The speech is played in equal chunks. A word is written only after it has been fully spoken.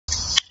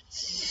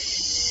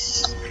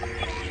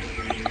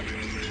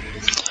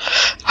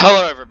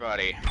Hello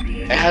everybody.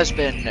 It has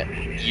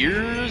been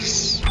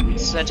years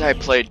since I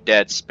played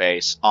Dead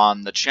Space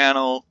on the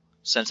channel,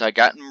 since I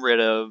gotten rid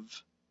of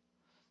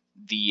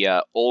the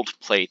old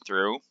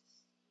playthrough,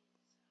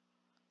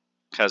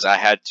 because I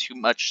had too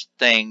much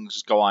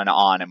things going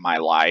on in my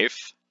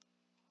life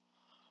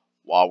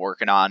while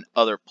working on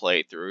other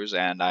playthroughs,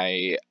 and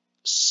I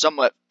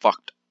somewhat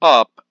fucked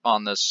up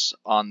on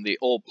the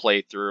old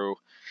playthrough.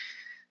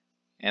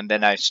 And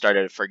then I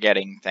started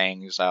forgetting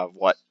things of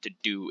what to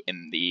do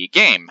in the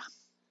game.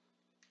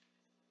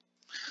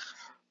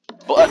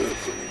 But,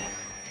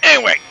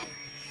 anyway,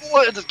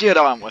 let's get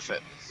on with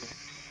it.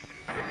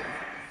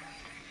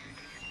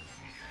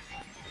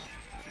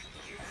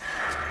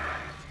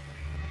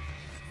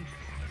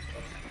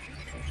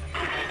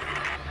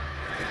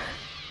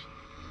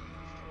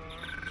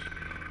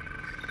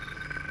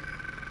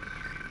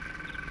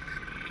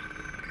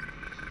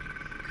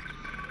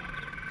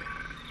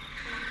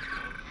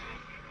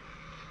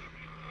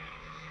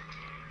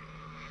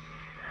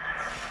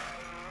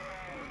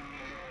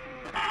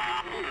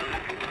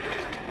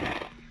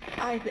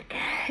 Isaac,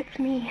 it's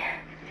me.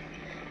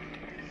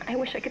 I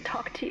wish I could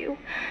talk to you.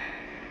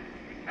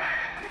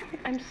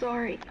 I'm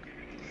sorry.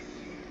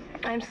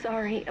 I'm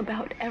sorry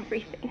about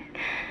everything.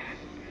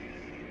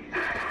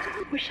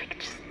 I wish I could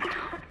just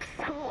talk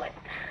to someone.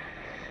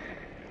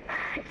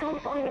 It's all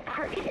falling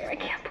apart here. I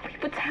can't believe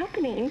what's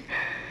happening.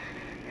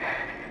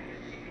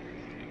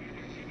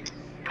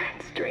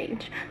 It's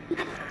strange.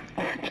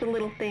 Such a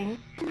little thing.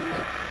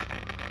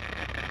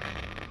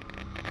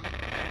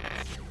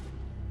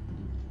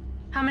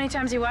 How many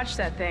times you watched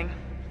that thing?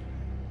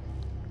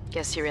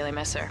 Guess you really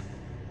miss her.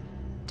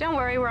 Don't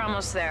worry, we're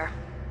almost there.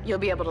 You'll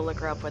be able to look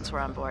her up once we're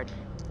on board.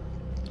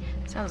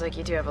 Sounds like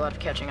you do have a lot of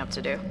catching up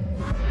to do.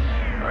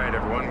 Alright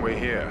everyone, we're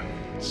here.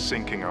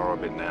 Sinking our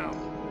orbit now.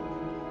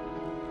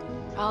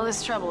 All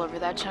this trouble over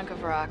that chunk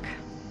of rock.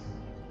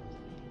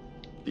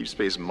 Deep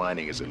space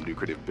mining is a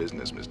lucrative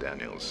business, Ms.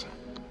 Daniels.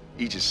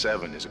 Aegis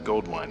 7 is a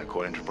gold mine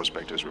according to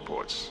prospectors'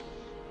 reports.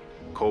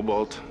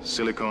 Cobalt,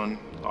 silicon,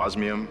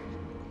 osmium.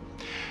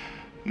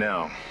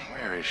 Now,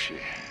 where is she?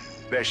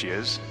 There she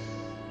is.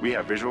 We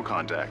have visual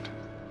contact.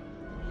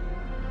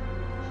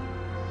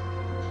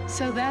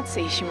 So that's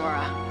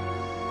Ishimura.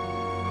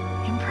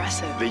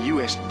 Impressive. The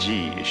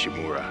USG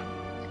Ishimura.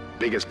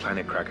 Biggest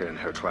planet cracker in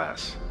her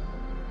class.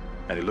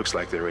 And it looks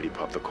like they already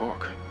popped the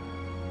cork.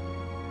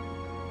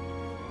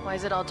 Why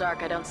is it all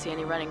dark? I don't see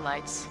any running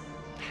lights.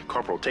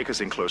 Corporal, take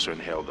us in closer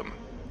and hail them.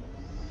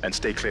 And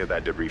stay clear of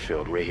that debris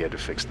field. We're here to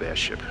fix their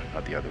ship,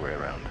 not the other way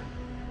around.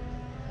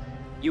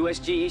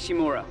 USG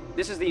Ishimura,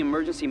 this is the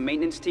emergency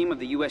maintenance team of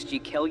the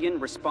USG Kellyan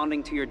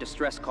responding to your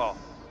distress call.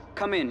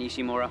 Come in,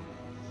 Ishimura.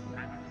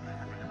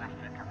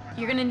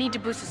 You're gonna need to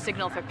boost the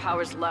signal if it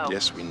power's low.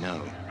 Yes, we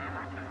know.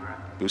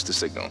 Boost the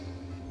signal.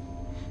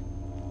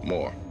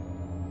 More.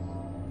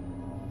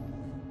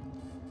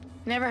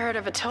 Never heard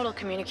of a total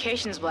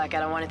communications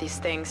blackout on one of these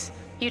things.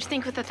 You'd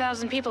think with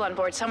 1,000 people on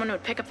board, someone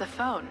would pick up the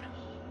phone.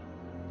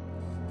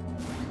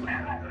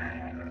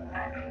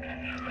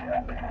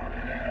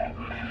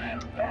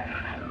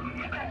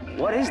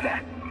 What is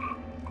that?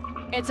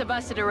 It's a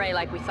busted array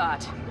like we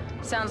thought.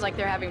 Sounds like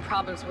they're having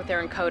problems with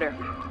their encoder.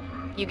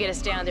 You get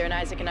us down there and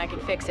Isaac and I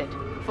can fix it.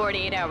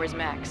 48 hours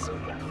max.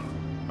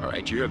 All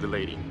right, you heard the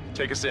lady.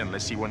 Take us in.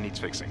 Let's see what needs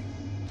fixing.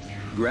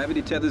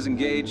 Gravity tethers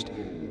engaged.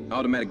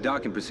 Automatic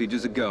docking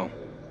procedures a go.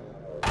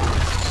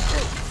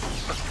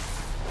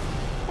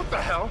 What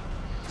the hell?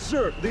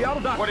 Sir, the auto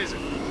dock... What is it?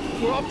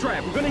 We're off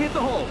track. We're gonna hit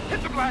the hull.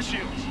 Hit the blast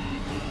shields!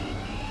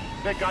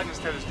 That guidance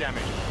tether's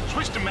damaged.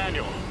 Switch to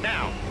manual,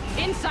 now!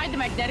 Inside the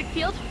magnetic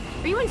field?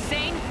 Are you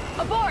insane?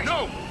 Abort!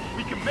 No!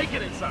 We can make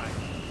it inside!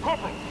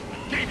 Corporal,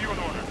 I gave you an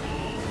order.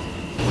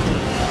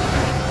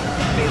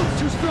 Field's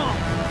too strong.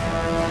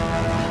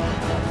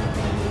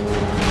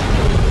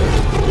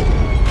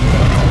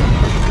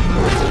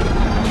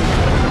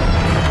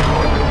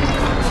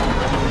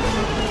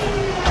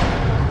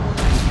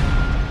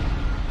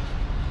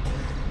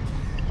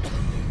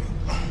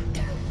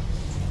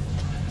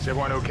 Is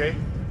everyone okay?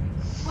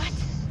 What?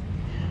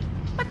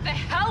 What the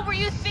hell were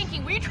you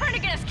thinking? Were you trying to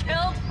get us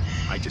killed?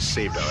 I just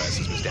saved our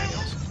asses, Miss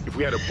Daniels. If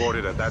we had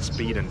aborted at that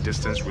speed and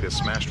distance, we'd have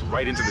smashed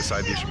right into the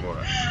side of the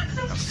Ishimura.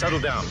 Now settle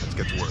down, let's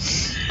get to work.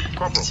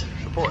 Corporal,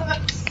 report.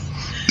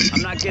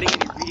 I'm not getting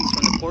any readings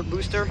from the port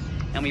booster,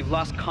 and we've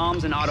lost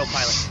comms and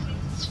autopilot.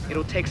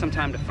 It'll take some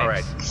time to fix. All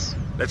right,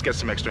 let's get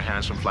some extra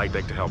hands from flight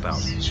deck to help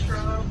out.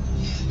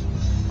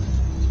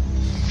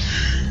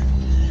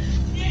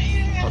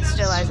 Hold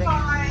still, Isaac.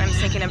 I'm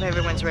syncing up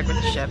everyone's rig with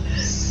the ship.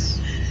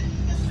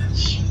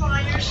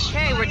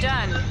 Okay, we're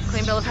done.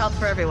 Clean bill of health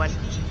for everyone.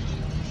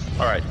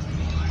 All right,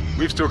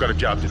 we've still got a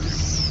job to do.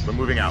 We're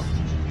moving out.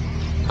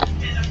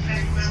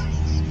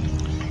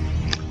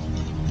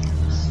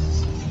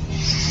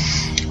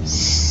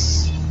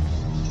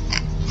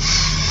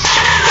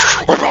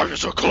 What about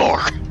Issac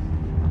Clarke?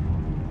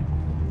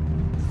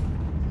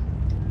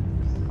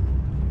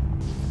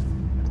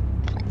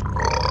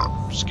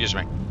 Excuse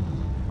me.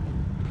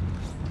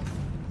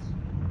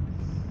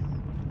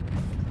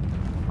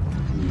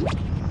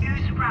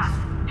 Use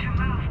run to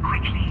move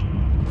quickly.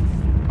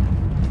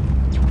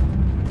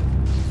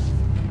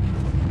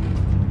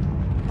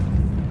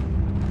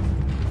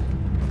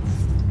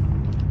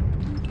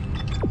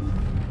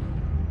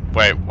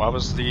 Wait, what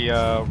was the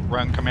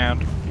run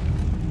command?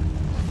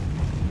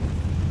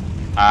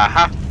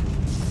 Aha.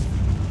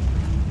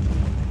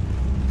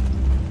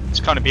 It's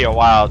gonna be a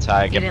while till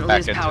I You get didn't back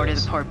lose into power to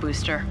this. the port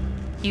booster.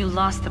 You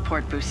lost the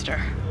port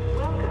booster.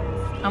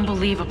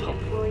 Unbelievable.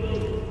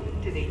 Employee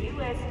to the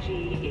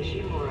USG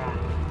Ishimura.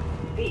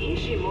 The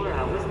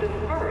Ishimura was the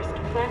first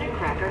Planet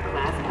Cracker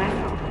class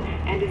vessel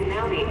and is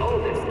now the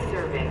oldest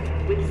serving,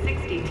 with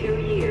 62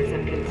 years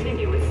of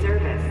continuous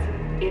service.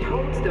 It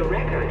holds the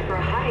record for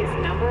highest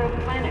number of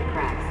planet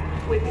cracks,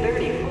 with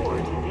 34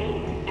 to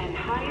date, and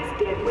highest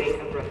dead weight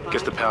of refined.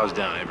 Guess the power's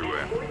down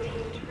everywhere.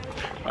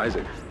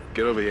 Isaac,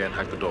 get over here and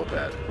hack the door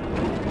pad.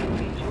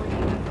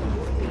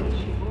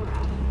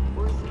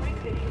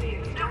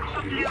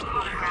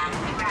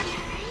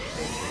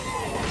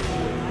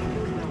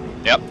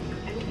 Yep.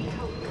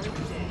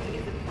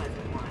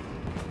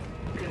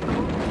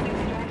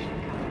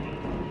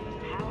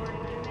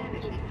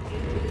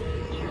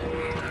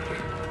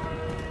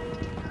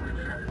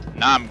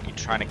 Now I'm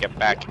trying to get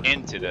back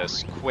into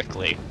this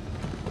quickly.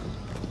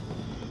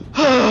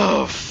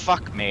 Oh,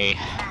 fuck me.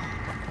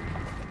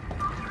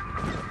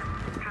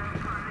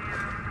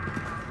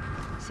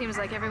 Seems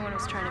like everyone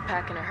was trying to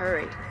pack in a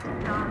hurry.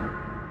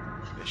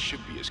 There should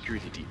be a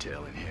security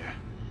detail in here.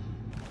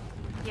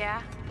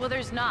 Yeah? Well,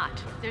 there's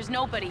not. There's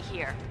nobody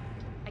here.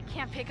 I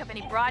can't pick up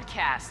any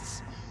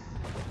broadcasts.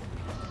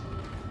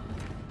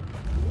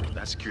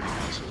 That security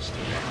console's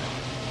still there.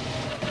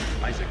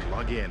 Isaac,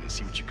 log in and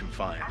see what you can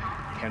find.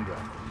 Kendra,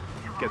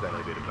 get that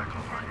elevator back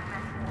online.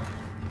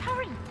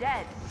 Power's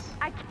dead.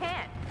 I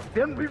can't.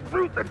 Then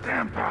reroute the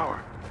damn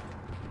power.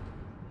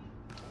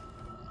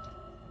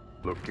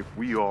 Look, if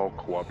we all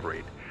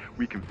cooperate,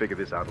 we can figure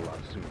this out a lot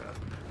sooner.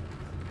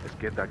 Let's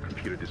get that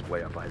computer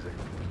display up, Isaac.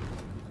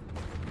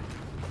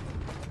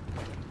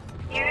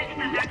 Use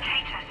the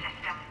locator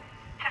system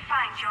to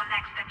find your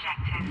next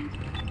objective.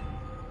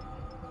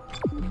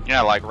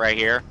 Yeah, like right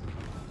here.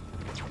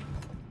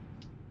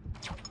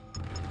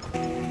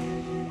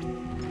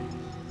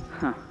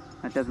 Huh,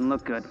 that doesn't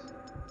look good.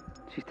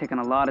 She's taken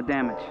a lot of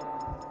damage.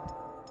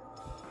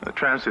 The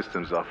tram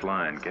system's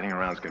offline. Getting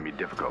around's gonna be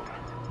difficult.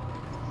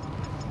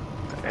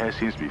 The air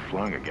seems to be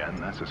flowing again.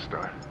 That's a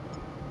start.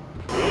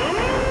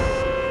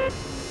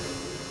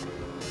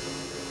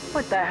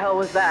 What the hell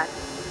was that?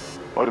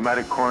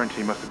 Automatic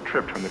quarantine must have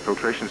tripped when the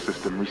filtration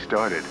system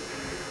restarted.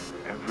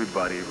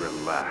 Everybody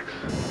relax.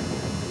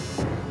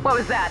 What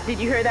was that? Did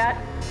you hear that?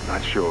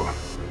 Not sure.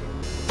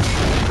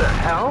 What the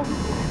hell?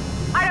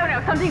 I don't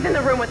know. Something's in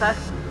the room with us.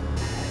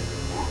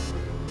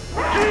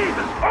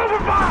 Jesus! Open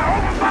fire!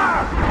 Open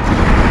fire!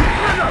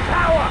 Turn the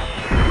power!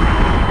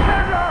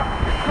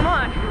 Come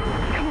on.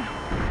 Come on.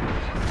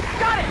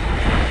 Got it!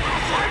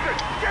 Isaac,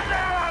 get the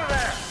hell out of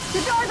there!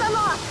 The door's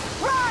unlocked!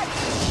 Run!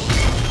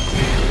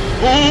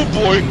 Oh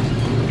boy!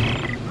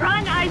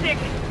 Run, Isaac!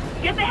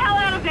 Get the hell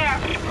out of there!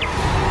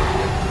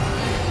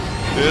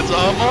 It's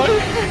on my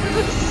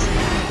hands!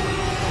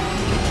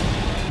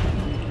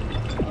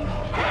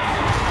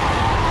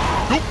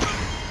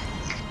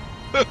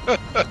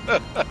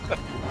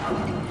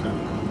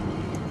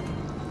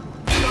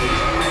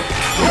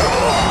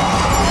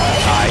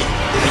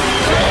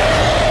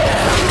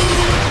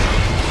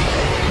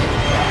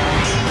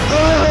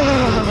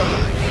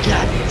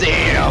 God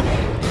damn!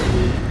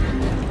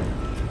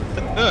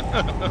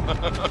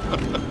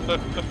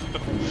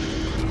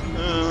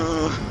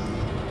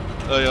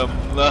 I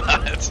am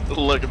not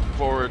looking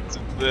forward to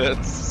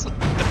this.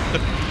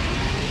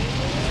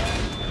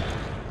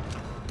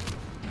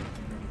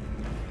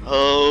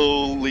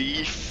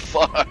 Holy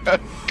fuck.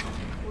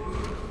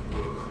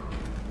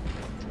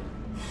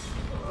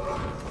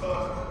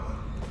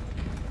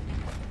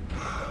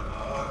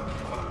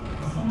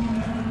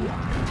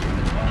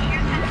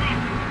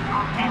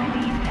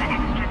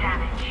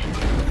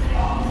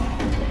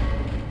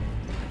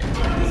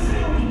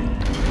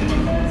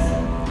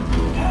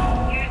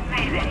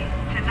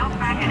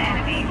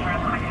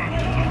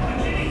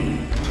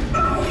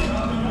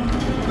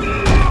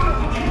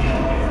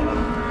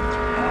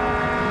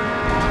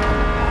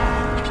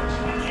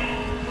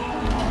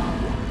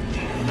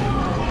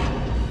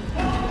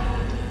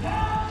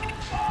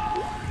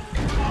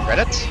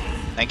 Credits.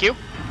 Thank you.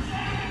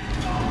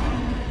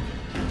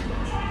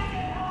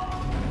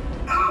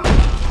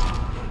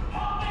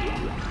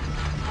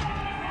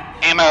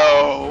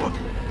 Ammo!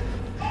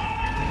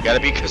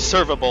 Gotta be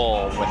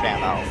conservable with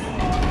ammo.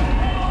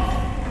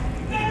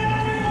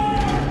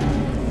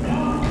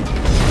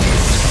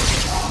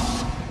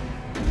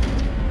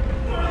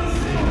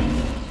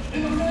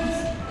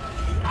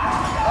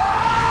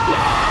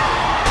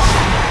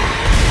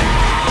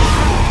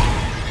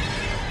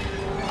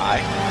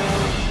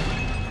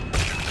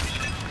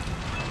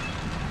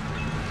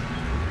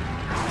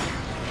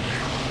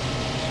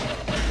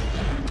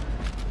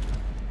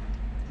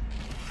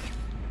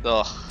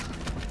 Ugh.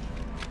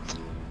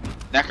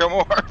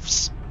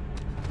 Necromorphs!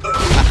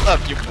 I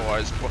love you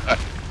boys, but...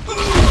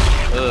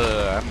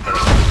 I'm gonna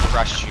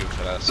crush you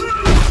for this.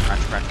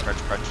 Crunch, crunch, crunch,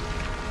 crunch.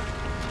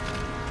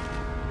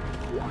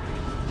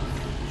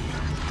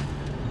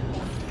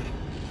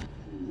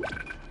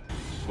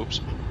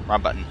 Oops,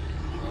 wrong button.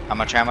 How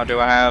much ammo do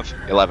I have?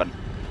 11.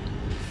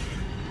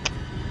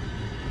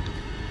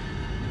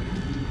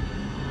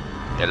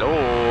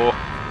 Hello.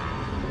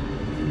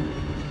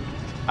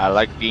 I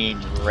like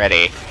being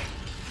ready.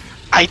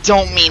 I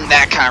don't mean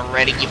that kind of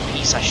ready, you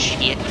piece of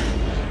shit.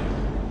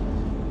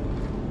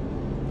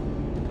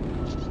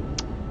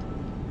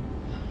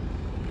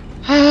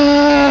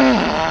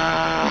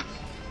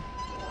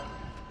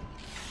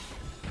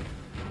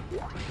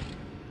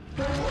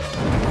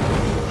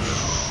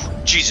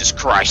 Jesus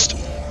Christ.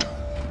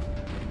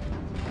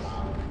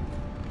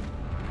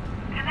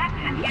 Collect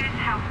and use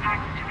health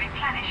packs to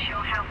replenish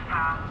your health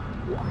bar.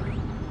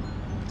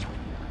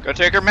 Go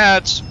take her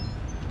meds.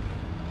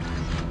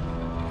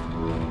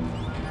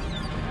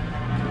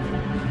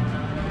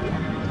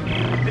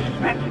 This is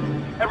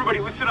Benson. Everybody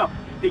listen up.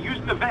 They're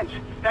using the vents.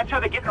 That's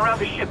how they're getting around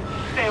the ship.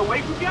 Stay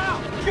away from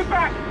down. Get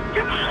back.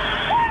 Get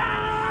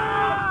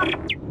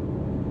back.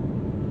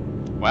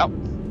 Well,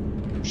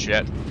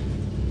 shit.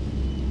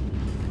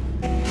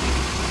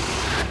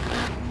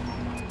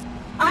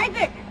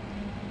 Isaac!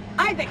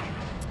 Isaac!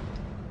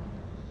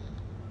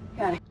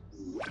 Got it.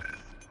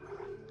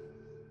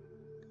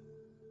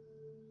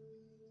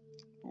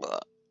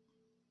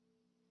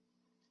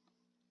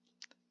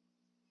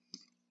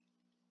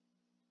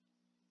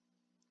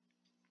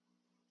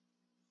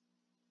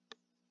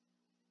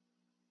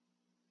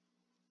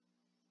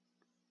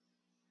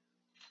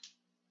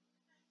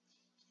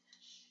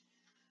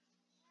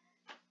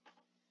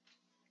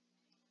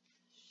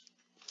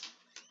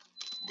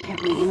 Can't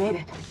believe you made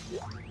it.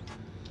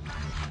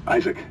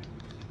 Isaac,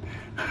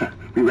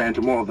 we ran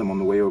into more of them on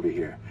the way over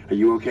here. Are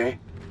you okay?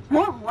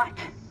 More what?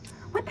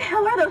 What the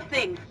hell are those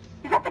things?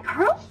 Is that the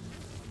crew?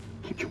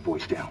 Keep your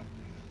voice down.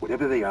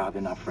 Whatever they are,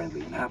 they're not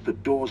friendly, and half the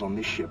doors on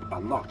this ship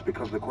are locked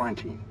because of the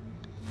quarantine.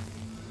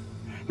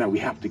 Now, we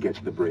have to get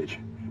to the bridge,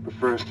 but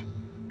first,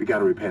 we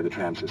gotta repair the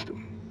tram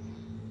system.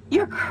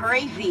 You're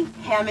crazy,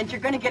 Hammond. You're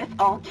gonna get us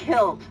all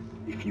killed.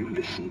 If you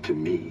listen to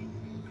me,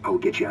 I will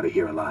get you out of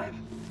here alive.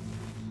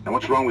 Now,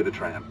 what's wrong with the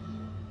tram?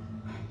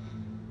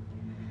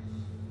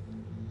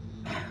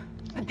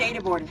 The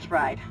data board is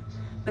fried,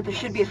 but there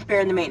should be a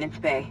spare in the maintenance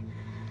bay.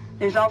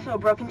 There's also a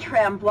broken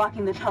tram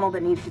blocking the tunnel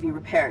that needs to be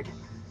repaired.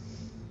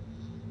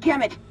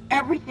 Damn it!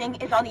 Everything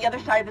is on the other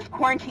side of this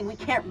quarantine. We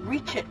can't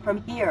reach it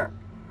from here.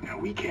 No,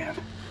 we can't.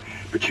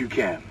 But you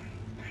can.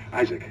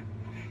 Isaac,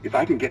 if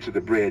I can get to the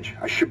bridge,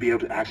 I should be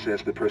able to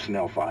access the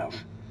personnel files.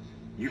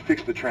 You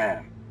fix the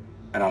tram,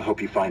 and I'll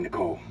help you find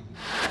Nicole.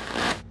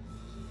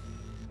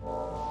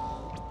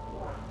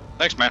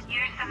 Thanks, man.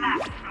 Use the map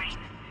screen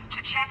to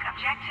check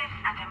objectives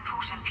and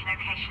important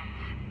locations.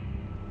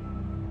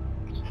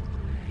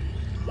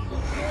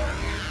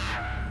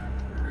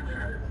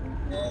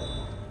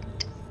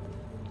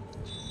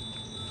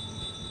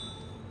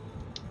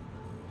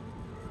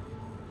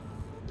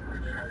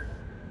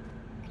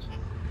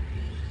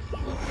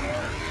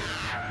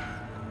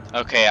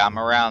 Okay, I'm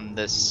around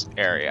this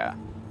area.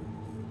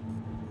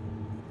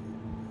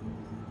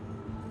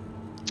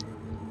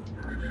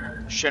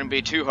 Shouldn't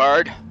be too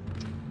hard,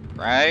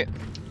 right?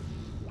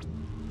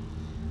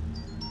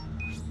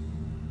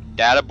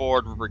 Data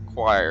board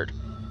required.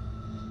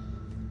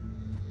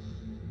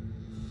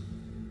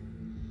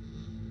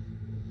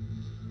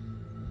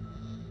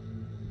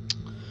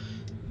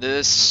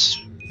 This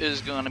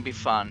is going to be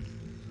fun.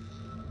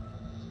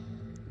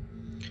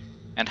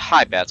 And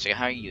hi, Betsy,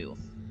 how are you?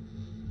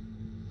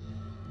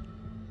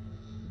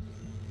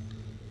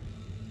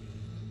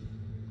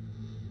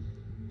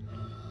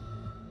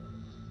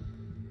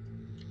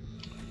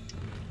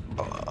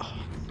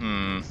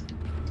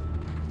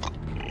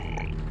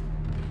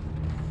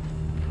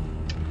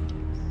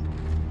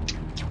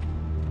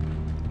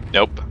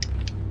 Nope.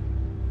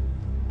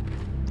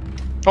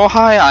 Oh,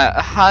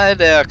 hi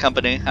there,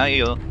 company. How are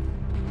you?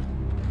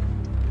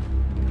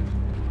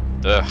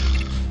 Ugh.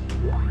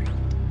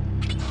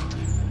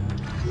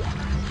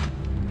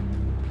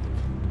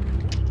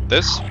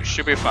 This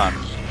should be fun.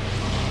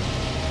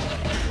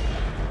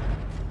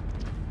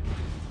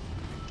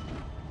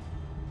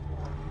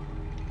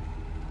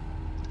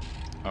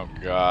 Oh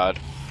god.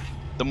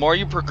 The more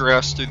you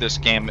progress through this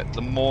game,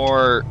 the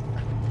more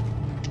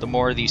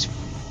of these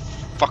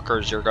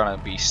fuckers you're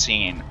gonna be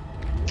seeing.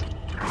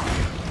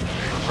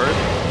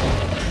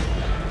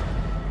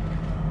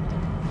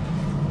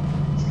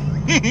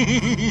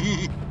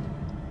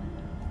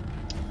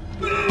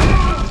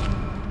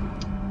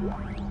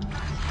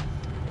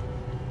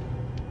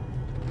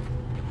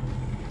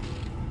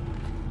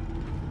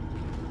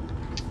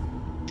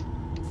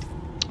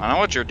 I know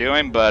what you're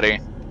doing, buddy.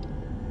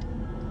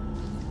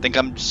 Think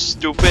I'm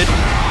stupid?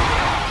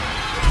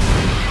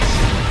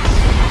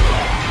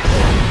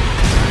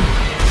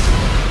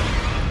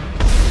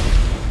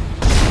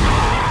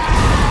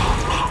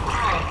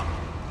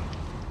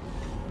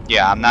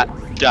 Yeah, I'm not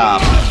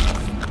dumb.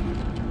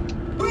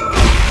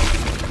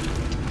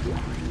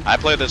 I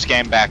played this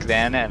game back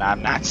then, and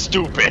I'm not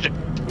stupid.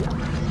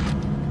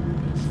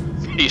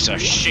 Piece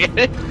of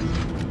shit.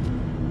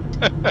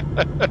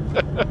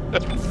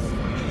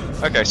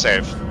 Okay,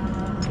 save.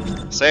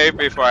 Save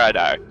before I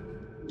die.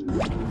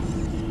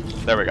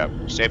 There we go.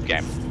 Save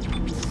game.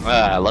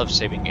 I love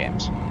saving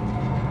games.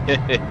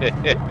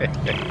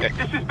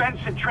 This is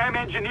Benson, Tram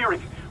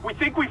Engineering. We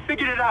think we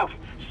figured it out.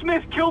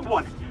 Smith killed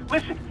one.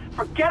 Listen,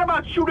 forget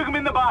about shooting him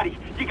in the body.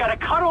 You gotta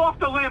cut off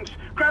the limbs.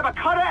 Grab a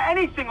cutter,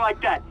 anything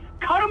like that.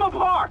 Cut him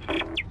apart.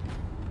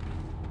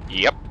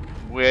 Yep.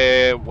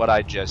 With what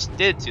I just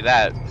did to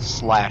that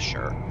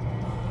slasher.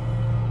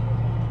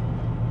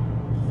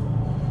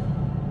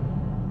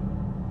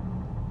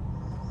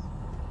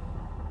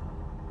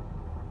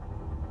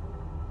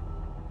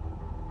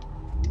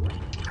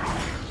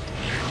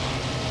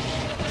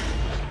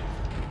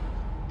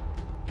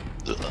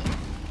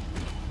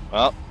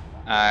 Well,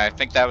 I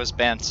think that was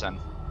Benson.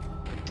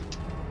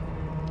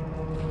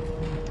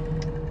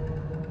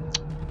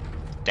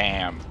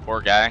 Damn,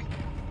 poor guy.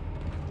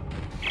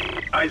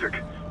 Isaac,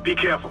 be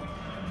careful.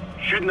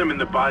 Shooting them in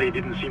the body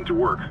didn't seem to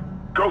work.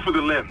 Go for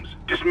the limbs.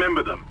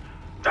 Dismember them.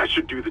 That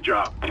should do the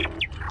job. Conserve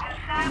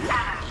ammo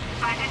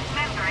by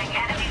dismembering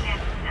enemy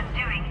limbs and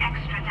doing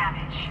extra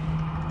damage.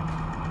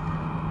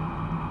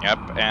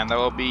 Yep, and there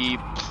will be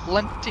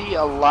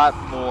a lot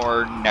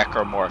more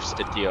necromorphs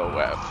to deal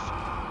with.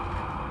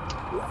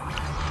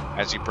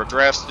 As you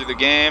progress through the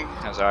game,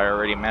 as I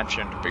already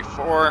mentioned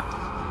before.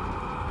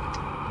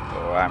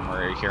 Oh, I'm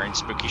already hearing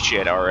spooky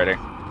shit already.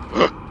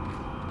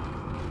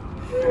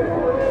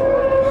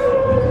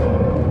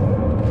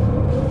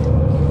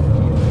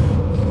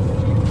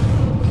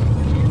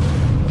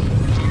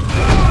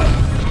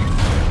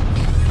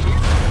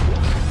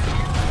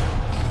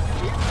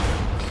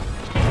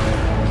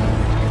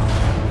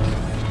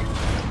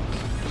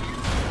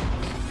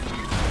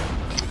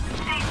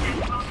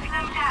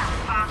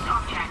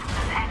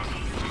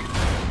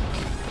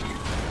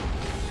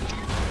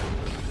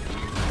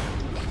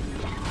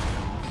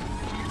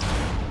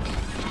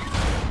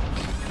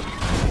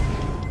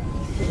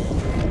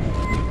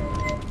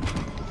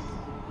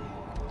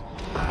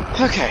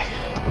 Okay.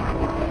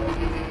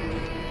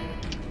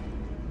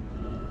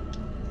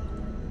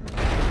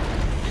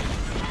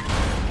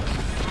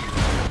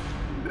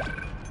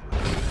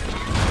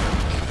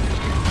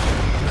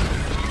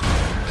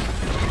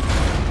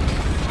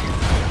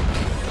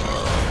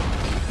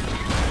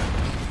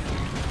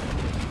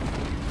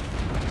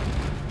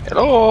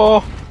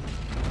 Hello.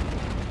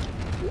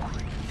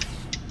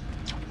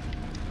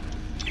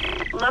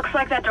 Looks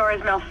like that door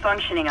is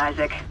malfunctioning,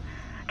 Isaac.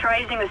 Try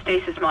using the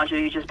stasis module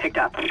you just picked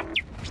up.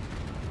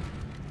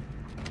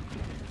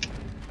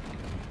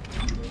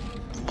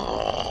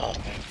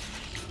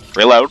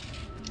 Reload.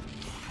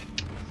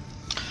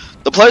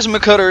 The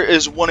plasma cutter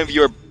is one of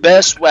your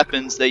best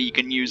weapons that you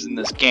can use in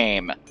this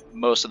game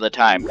most of the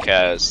time,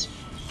 because,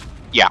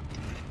 yeah,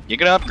 you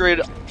can upgrade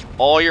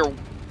all your...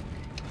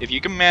 If you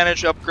can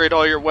manage to upgrade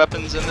all your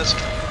weapons in this...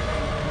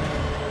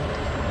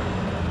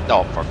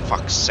 Oh, for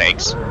fuck's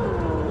sakes.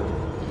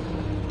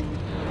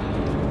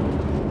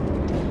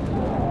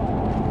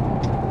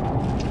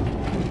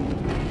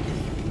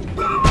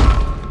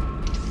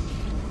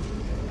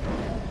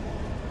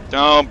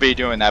 Don't be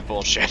doing that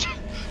bullshit.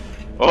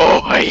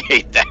 Oh, I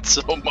hate that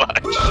so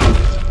much.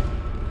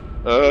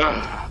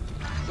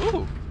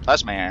 Ooh,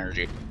 plasma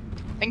energy.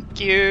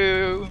 Thank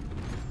you.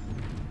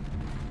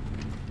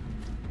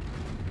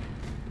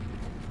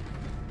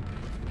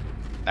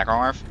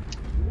 Necromorph.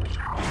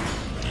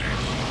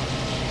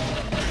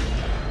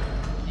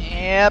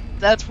 Yep,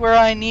 that's where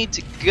I need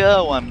to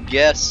go, I'm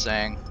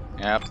guessing.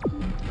 Yep.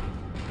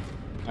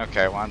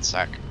 Okay, one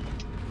sec.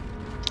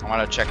 I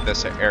want to check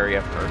this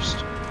area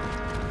first.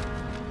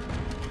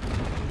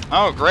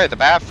 Oh, great, the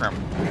bathroom.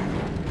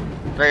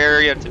 Great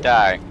area to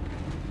die.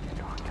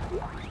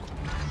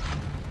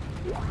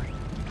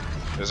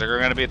 Is there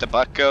gonna be the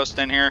butt ghost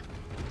in here?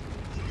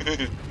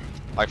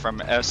 Like from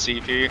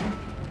SCP?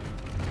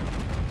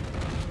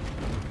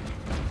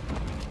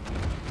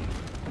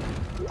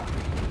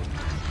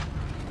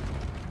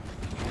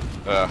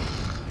 Ugh.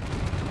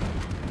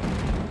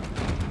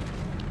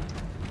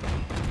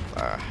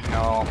 The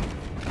hell?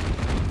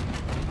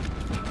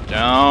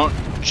 Don't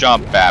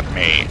jump at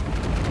me.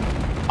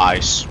 I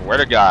swear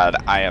to God,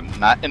 I am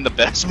not in the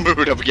best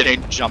mood of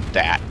getting jumped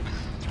at.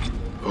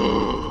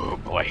 Oh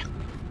boy.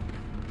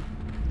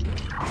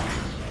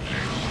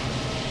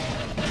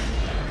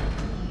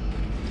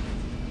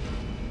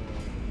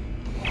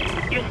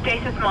 Your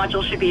stasis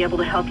module should be able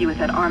to help you with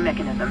that arm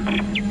mechanism.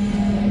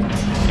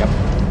 Yep.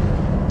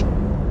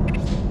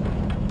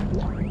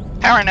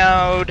 Power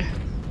node.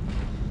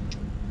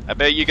 I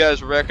bet you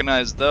guys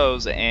recognize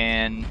those,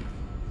 and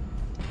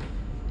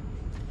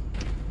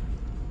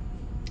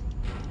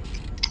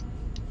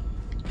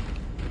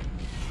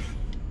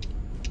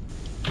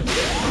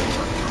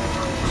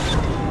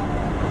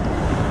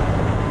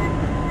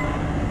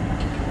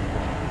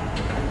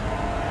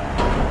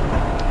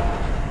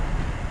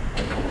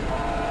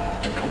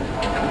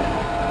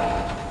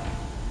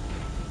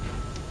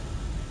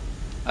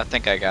I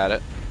think I got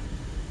it.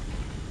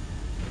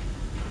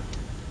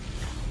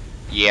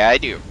 Yeah, I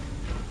do.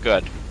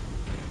 Good.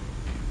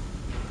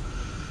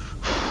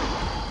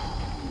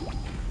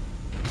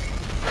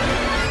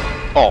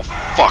 Oh,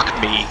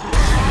 fuck me.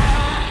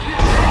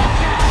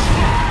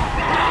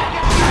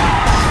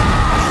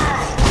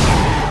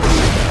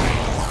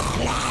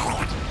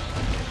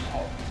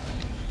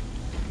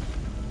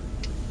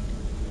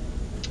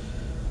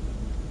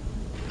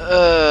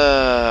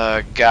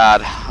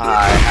 God,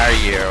 hi, how are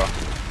you?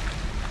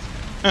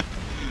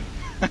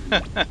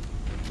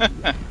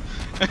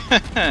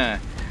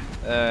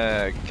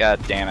 God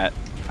damn it.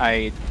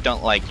 I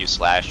don't like you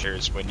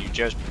slashers when you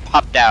just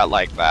popped out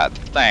like that.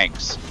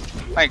 Thanks.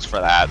 Thanks for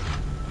that.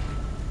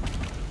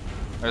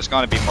 There's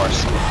gonna be more.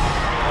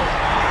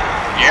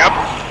 Yep.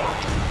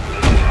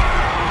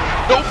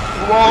 Nope,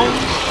 wrong.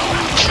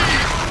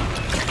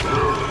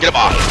 Get him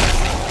off.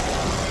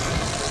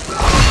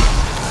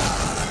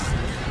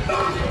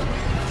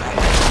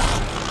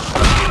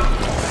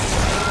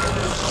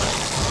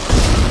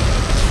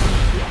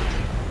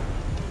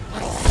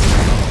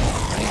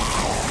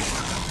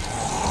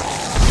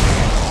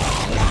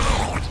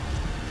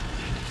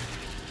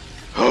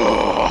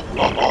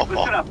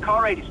 Listen up,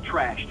 car 8 is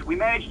trashed. We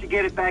managed to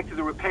get it back to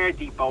the repair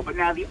depot, but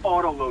now the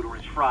autoloader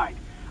is fried.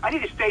 I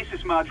need a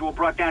stasis module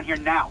brought down here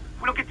now.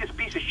 If we don't get this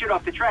piece of shit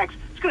off the tracks,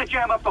 it's gonna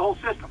jam up the whole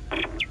system.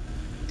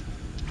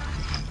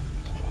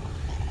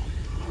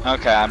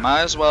 Okay, I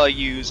might as well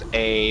use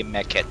a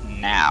mech-kit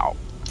now.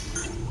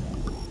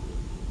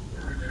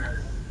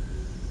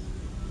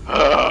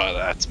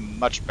 That's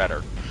much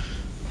better.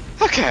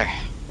 Okay.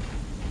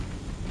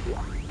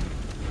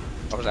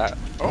 What was that?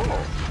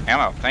 Oh,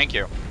 ammo, thank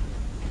you.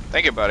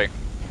 Thank you, buddy.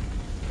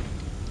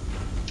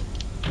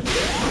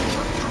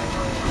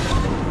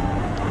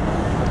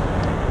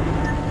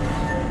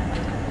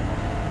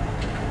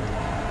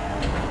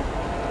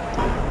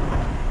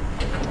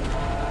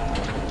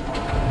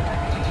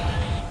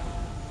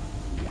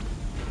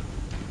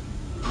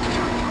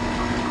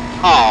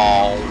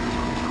 Oh.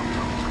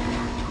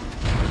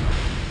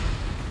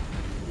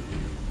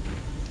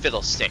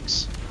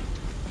 Fiddlesticks.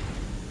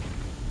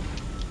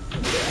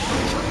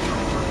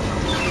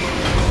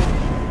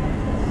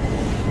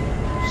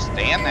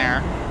 Stand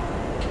there.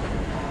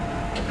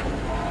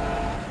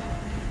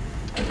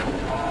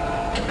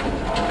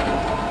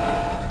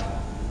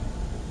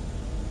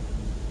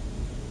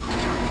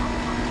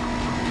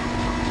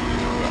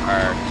 You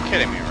are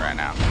kidding me right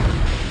now.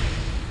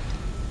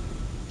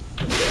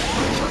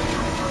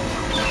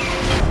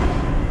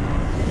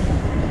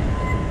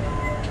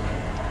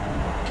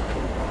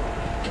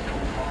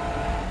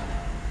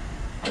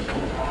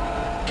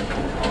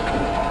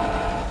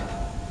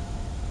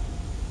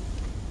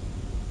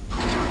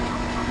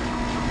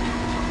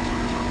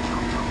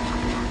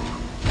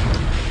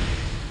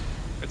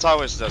 It's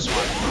always this one.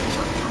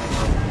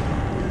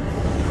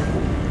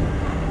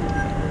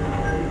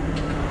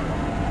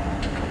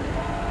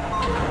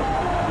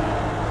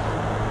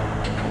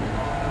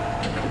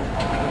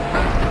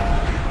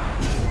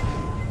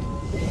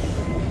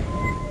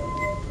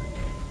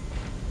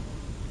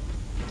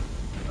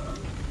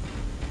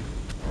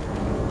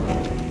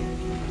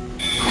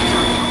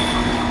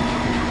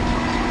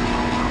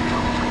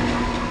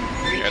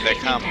 Here they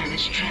come.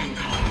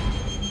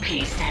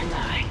 Please stand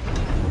by.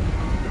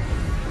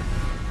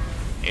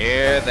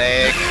 Here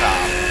they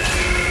come.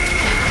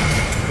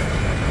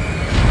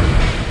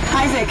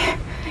 Isaac,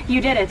 you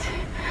did it.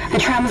 The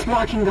tram is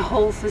blocking the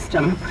whole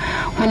system.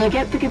 When you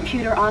get the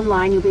computer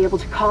online, you'll be able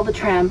to call the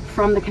tram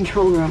from the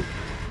control room.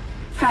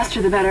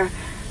 Faster the better.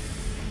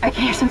 I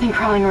can hear something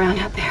crawling around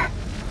out there.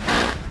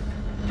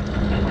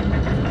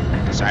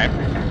 Sorry.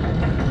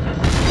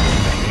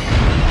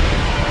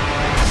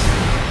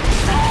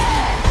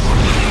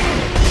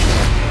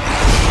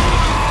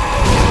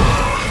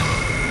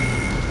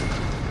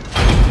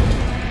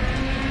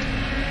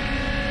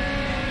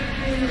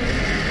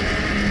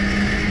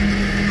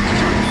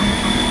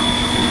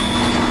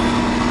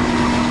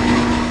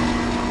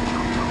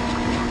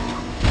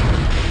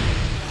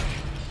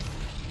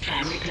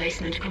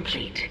 Replacement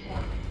complete.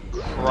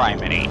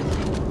 Criminy.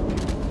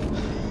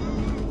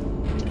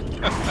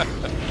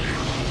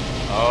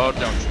 Oh,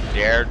 don't you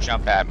dare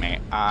jump at me.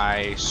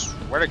 I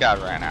swear to God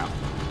right now.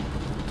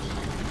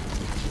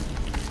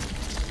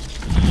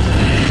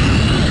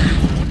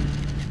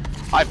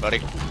 Hi,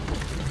 buddy.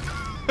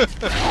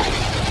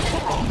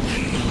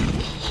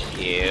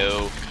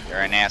 You're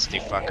a nasty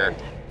fucker.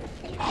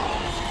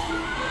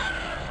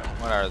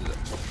 What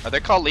are they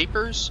called?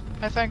 Leapers,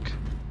 I think?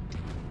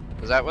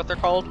 Is that what they're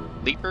called?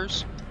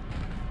 Leapers?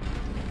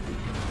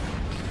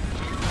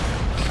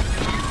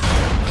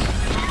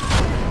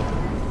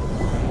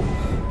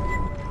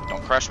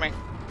 Don't crush me.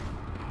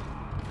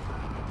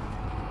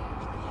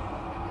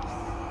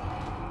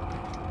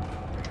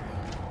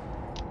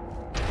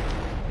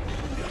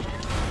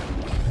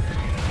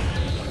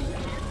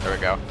 There we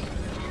go.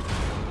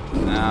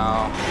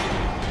 Now...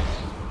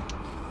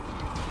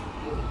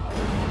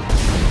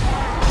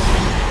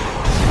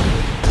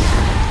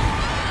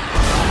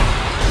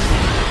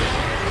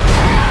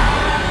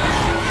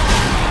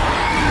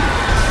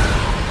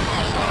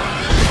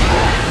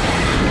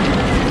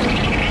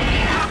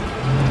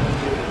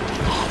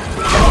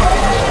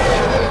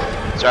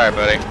 Sorry,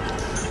 buddy.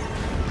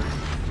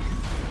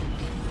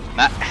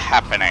 Not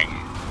happening.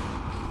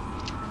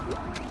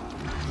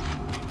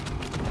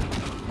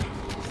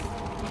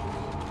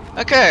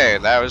 Okay,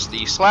 that was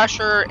the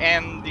slasher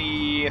and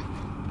the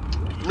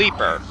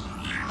leaper.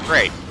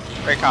 Great.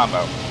 Great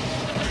combo.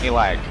 Me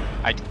lag.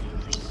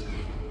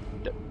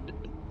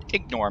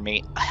 Ignore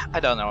me.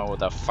 I don't know what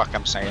the fuck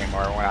I'm saying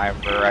anymore whenever I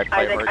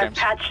play horror Isaac, I've games.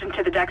 patched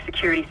into the deck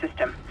security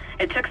system.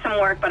 It took some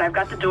work, but I've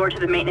got the door to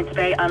the maintenance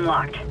bay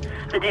unlocked.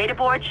 The data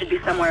board should be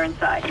somewhere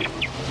inside.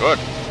 Good.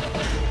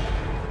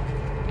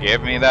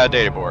 Give me that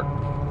data board.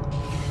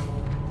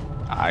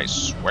 I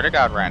swear to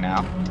God right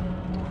now.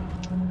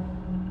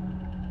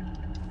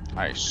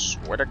 I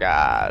swear to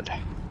God.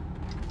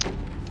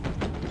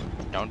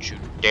 Don't you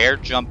dare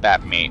jump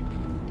at me.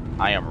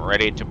 I am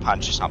ready to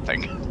punch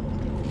something.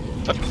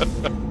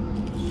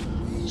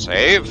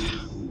 Save.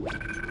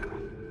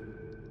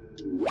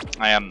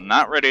 I am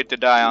not ready to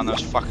die on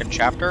this fucking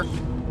chapter,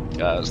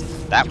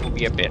 because that will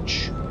be a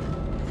bitch.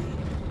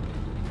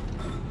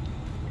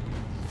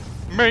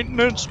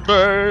 Maintenance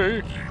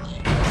bay.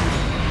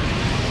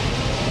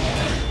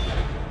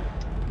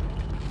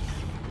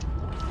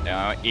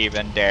 Don't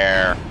even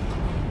dare.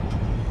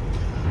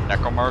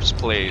 Necromorphs,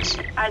 please.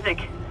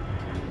 Isaac,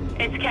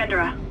 it's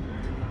Kendra.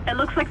 It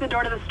looks like the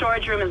door to the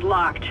storage room is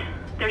locked.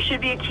 There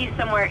should be a key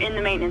somewhere in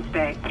the maintenance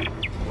bay.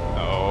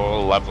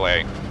 Oh,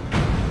 lovely.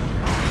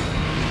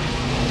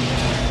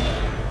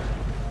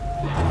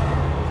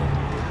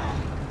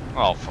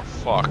 Oh, for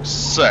fuck's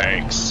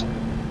sakes.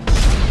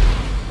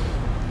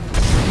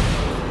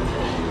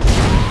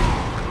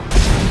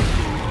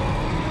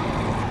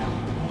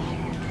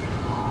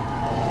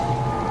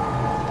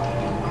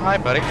 Hi,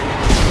 buddy.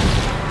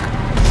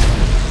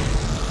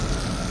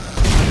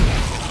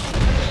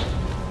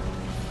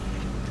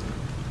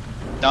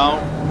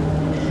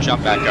 Don't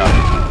jump back up.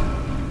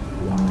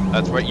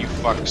 That's what you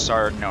fucks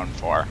are known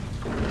for.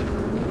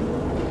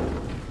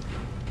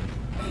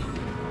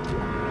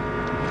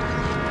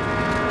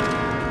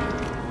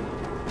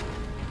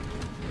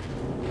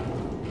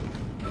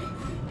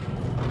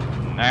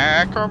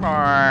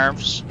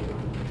 Necromorphs.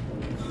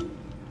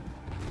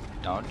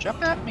 Don't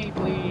jump at me,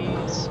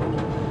 please.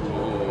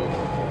 Ooh.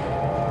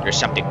 There's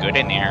something good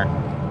in there.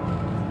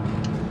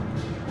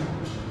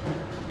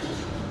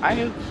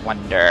 I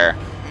wonder.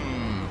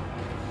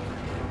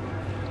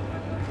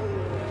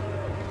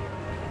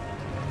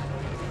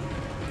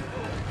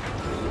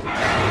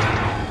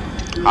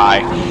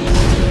 Hi.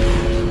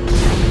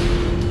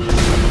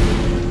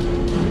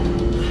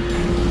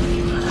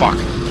 Fuck.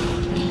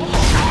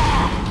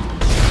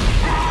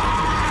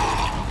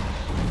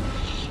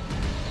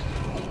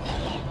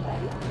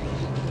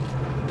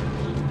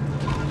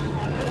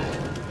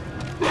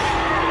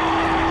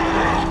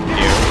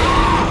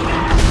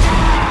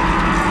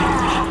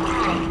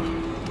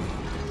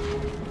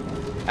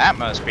 That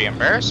must be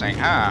embarrassing,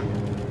 huh?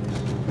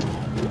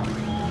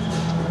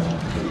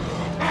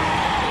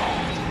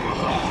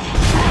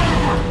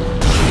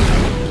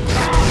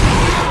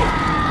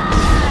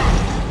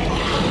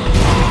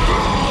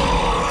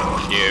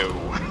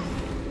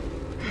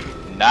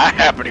 Not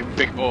happening,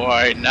 big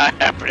boy. Not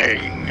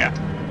happening.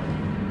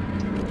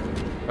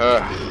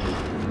 I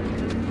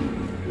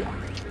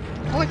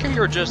like how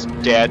you're just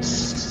dead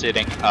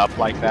sitting up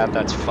like that.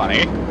 That's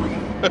funny.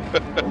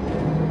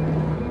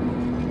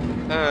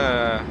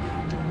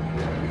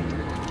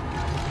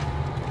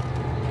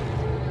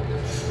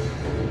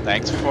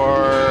 Thanks for...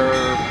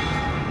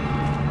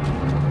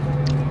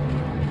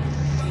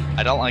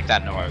 I don't like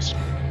that noise.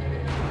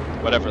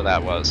 Whatever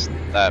that was.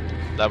 That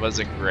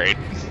wasn't great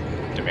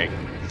to me.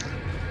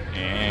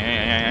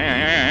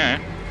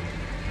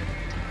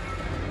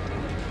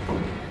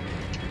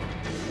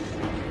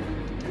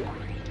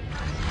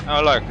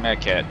 Oh look,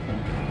 medkit.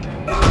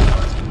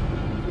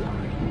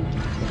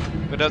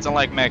 Who doesn't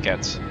like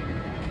medkits?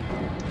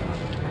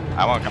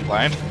 I won't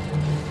complain.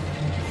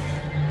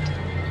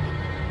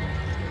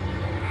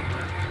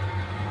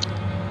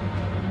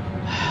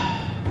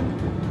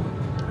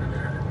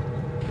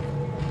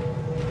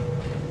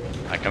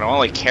 I can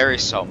only carry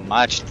so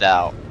much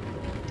though.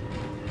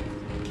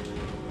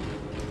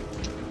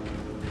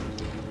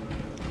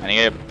 I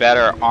need a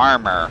better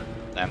armor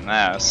than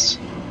this.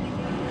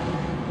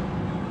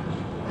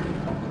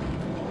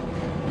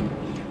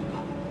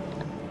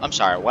 I'm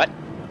sorry, what?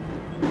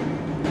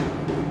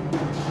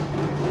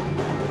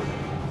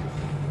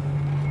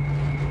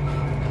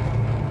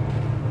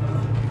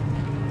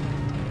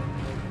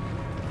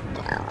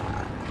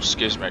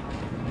 Excuse me.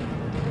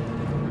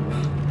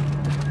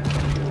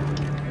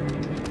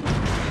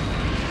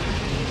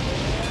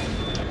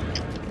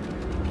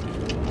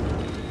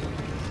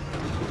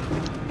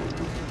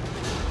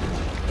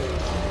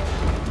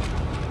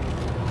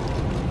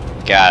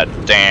 God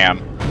damn.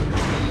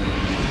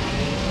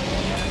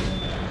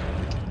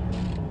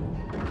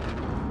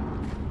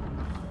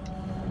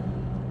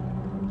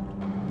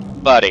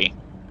 Buddy,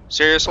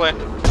 seriously?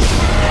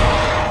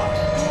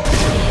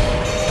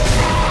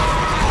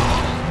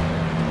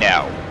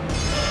 No.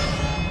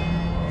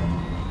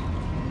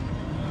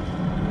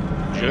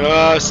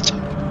 Just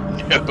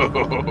I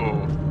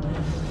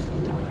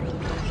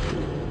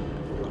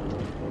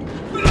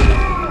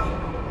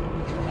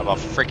will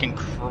freaking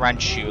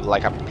crunch you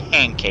like a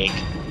pancake.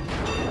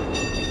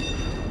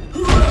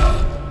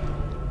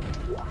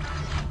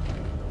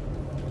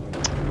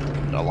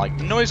 Don't like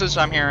the noises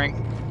I'm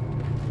hearing.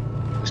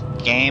 This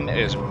game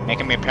is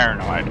making me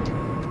paranoid.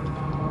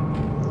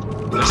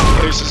 This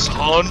place is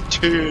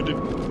haunted.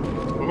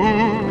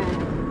 Ooh.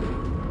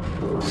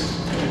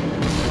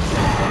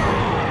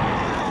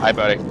 Hi,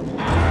 buddy.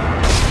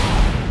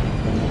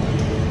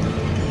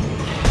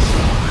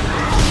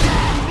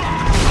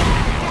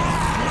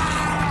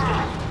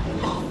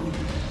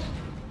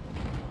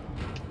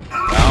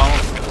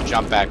 Don't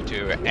jump back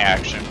to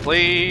action,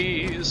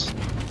 please.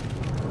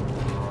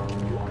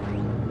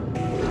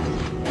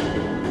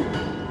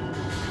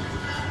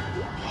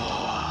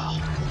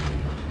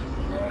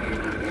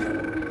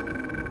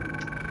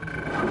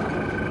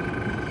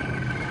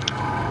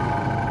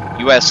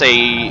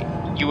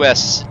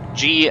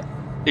 USG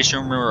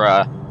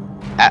Ishimura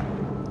at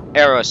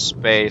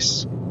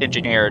Aerospace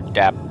Engineer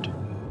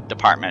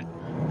Department.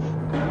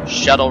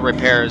 Shuttle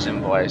repairs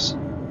invoice.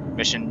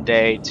 Mission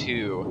day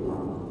 2.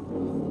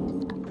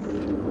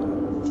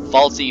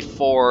 Faulty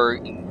 4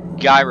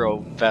 gyro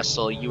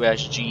vessel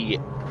USG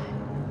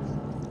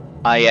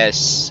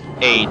ISH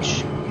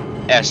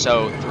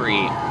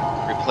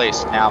SO3.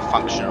 Replaced, now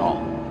functional.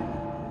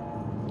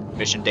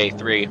 Mission day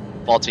 3.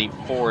 Faulty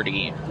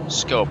 40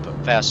 scope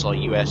vessel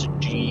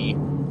USG.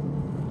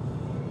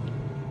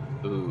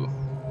 Ooh.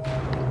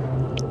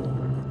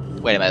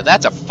 Wait a minute,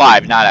 that's a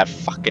 5, not a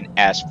fucking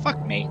S.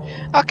 Fuck me.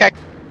 Okay.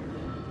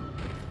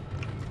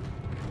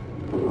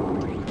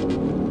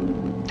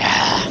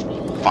 Ah,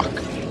 fuck.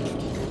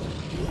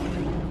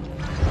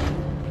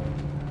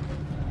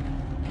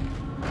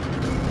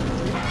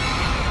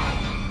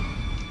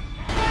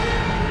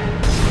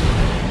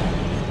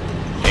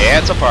 Yeah,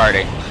 it's a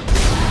party.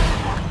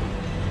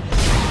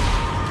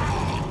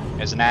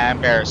 Isn't that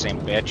embarrassing,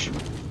 bitch?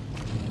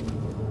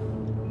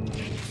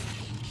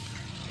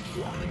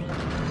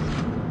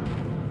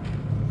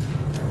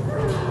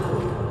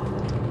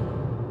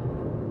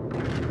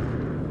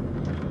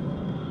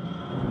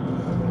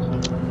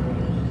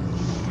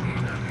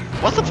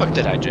 What the fuck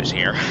did I just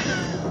hear?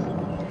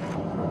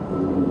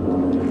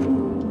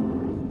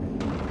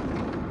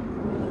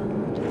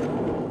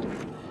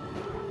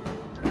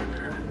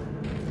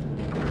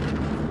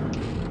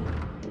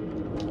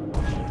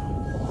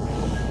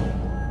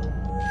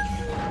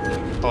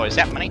 Oh, is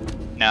that money?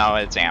 No,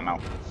 it's ammo.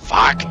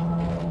 Fuck!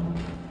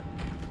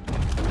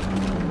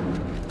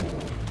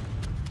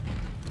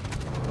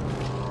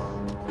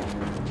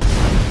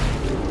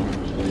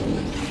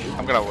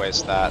 I'm gonna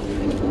waste that.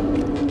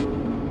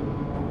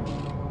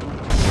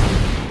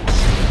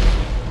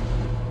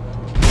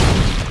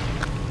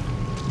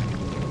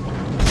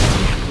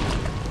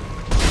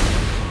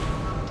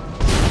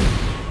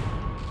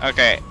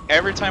 Okay,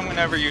 every time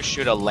whenever you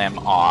shoot a limb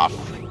off,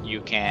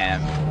 you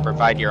can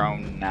provide your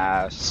own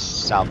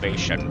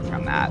salvation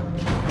from that.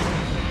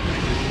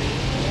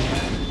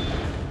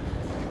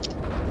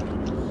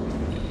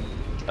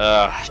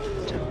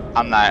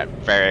 I'm not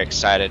very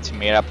excited to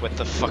meet up with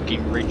the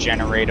fucking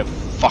regenerative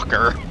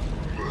fucker.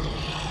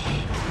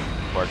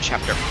 Or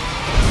chapter.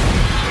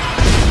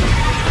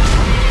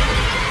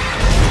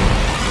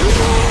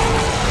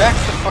 Back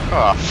the fuck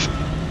off.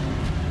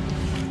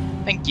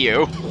 Thank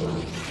you.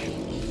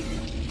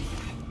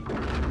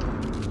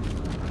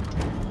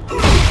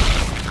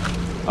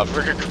 I'll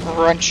freaking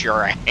crunch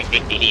your ass.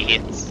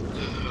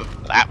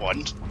 That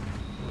one.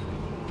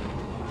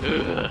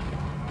 Ugh.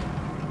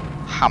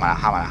 Hamana,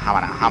 hamana,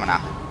 hamana, hamana.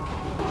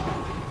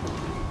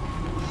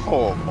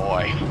 Oh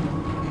boy.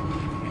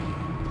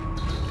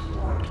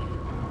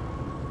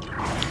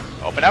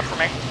 Open up for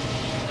me.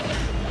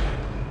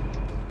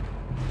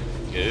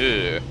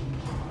 Ew.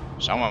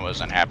 Someone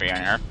wasn't happy in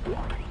here.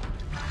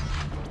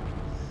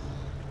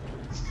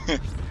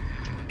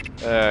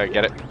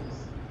 Get it?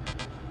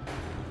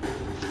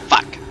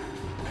 Fuck.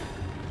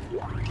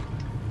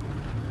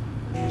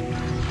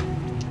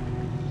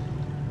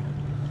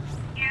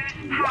 Use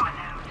power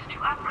nodes to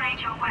upgrade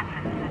your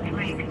weapons and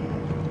rig.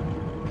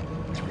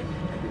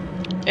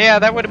 Yeah,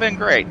 that would have been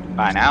great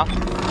by now.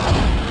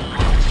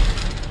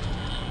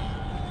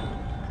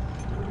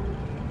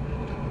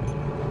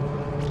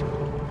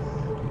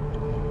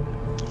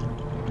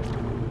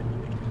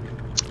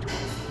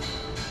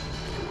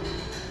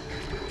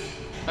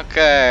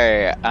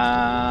 Okay,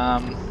 I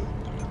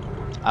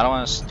don't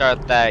want to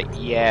start that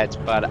yet,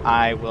 but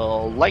I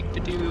will like to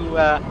do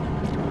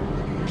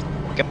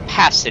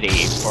capacity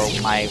for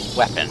my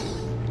weapon.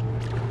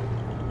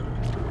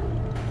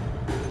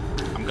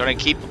 I'm gonna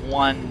keep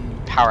one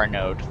power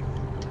node.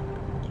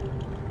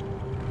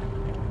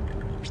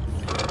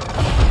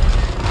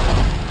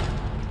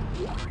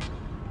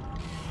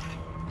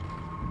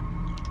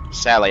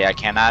 Sadly, I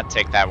cannot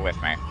take that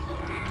with me.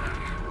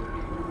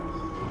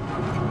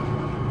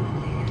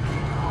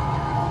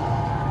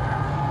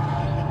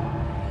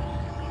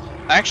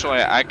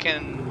 Actually, I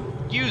can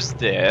use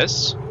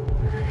this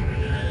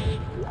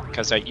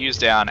because I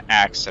used it on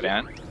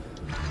accident.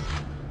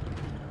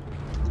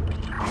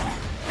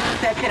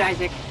 That's it,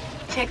 Isaac.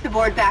 Take the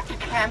board back to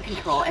tram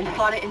control and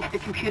slot it into the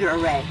computer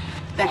array.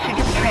 That should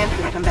get the tram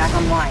system back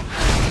online.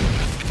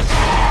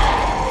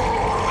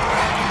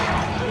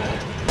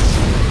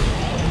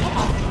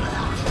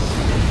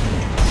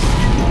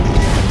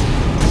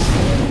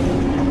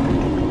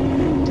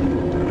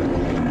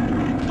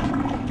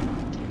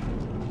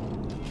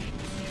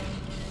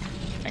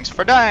 Thanks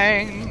for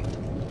dying.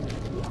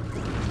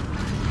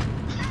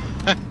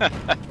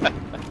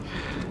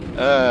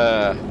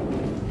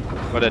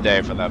 What a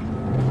day for them.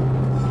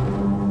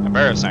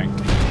 Embarrassing.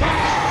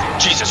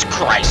 Jesus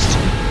Christ!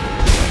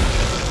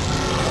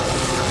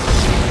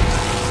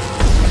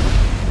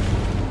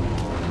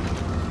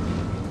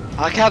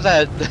 I like how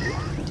that.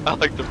 I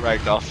like the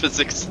ragdoll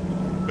physics.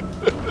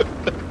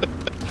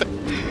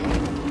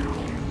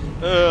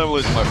 I'm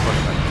losing my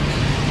fucking mind.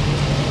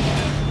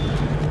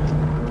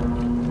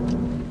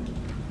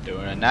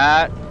 Doing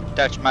not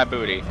touch my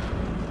booty.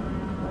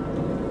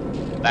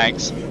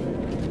 Thanks.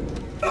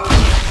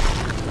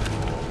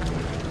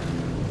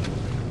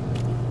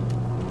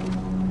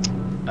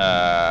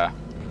 I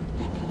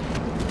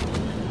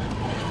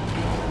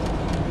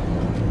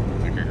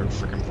can hear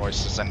freaking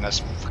voices in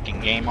this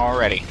freaking game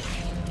already.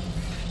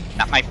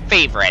 Not my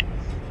favorite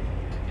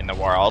in the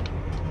world.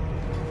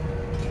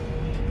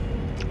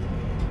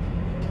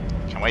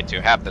 Can't wait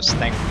to have this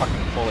thing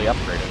fucking fully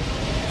upgraded.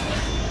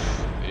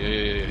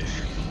 Ugh.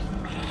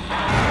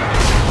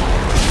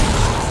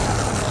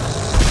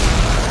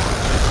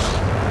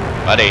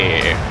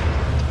 Buddy,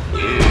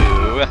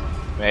 you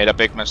made a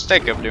big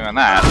mistake of doing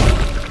that.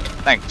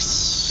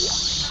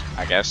 Thanks,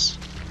 I guess.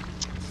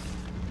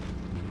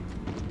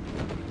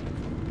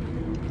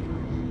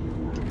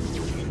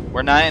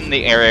 We're not in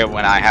the area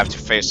when I have to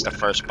face the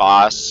first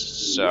boss,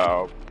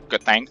 so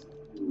good thing.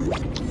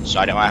 So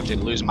I don't have to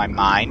lose my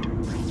mind.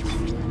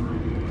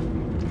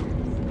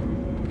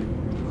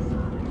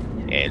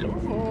 Hello.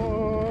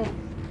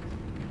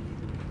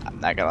 I'm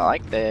not gonna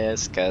like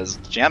this, because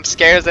jump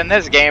scares in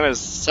this game is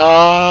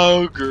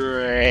so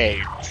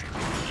great.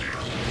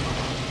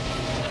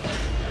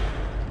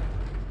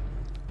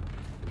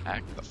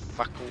 Back the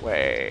fuck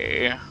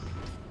away.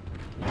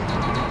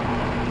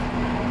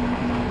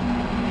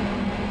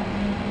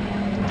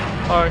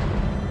 Hi.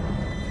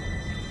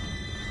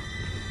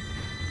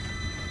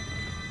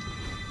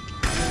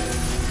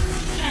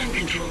 Tram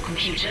control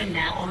computer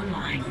now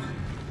online.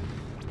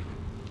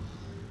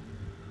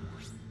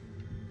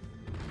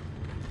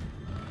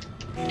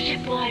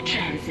 Shipwide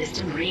tram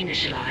system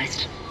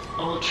reinitialized.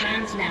 All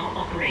trams now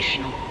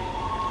operational.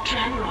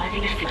 Tram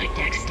arriving at flight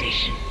deck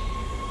station.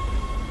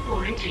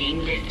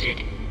 Quarantine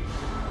lifted.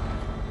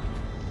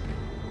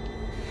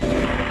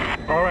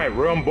 All right,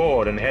 we're on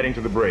board and heading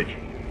to the bridge.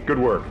 Good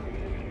work.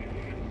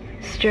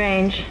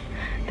 Strange.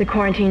 The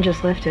quarantine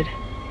just lifted.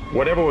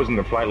 Whatever was in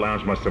the flight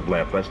lounge must have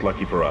left. That's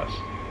lucky for us.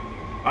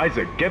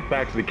 Isaac, get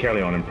back to the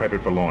Kellion and prep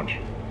it for launch.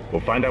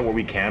 We'll find out what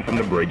we can from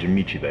the bridge and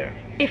meet you there.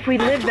 If we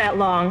live that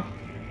long,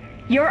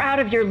 you're out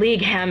of your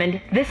league,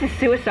 Hammond. This is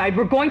suicide.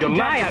 We're going to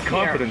die up here. Your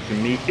lack of confidence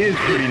in me is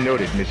to be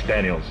noted, Miss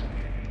Daniels.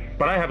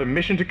 But I have a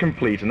mission to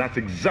complete, and that's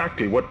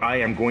exactly what I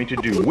am going to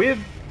do, with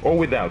or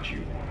without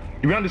you.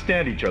 Do we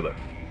understand each other?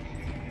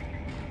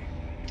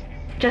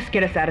 Just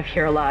get us out of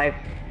here alive.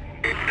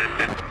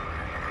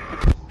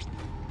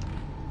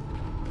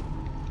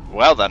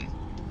 Well then.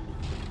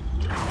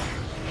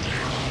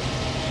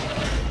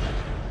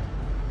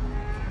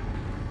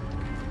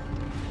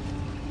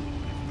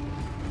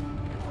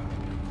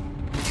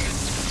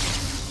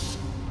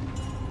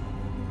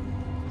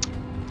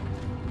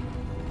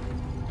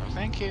 No,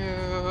 thank you.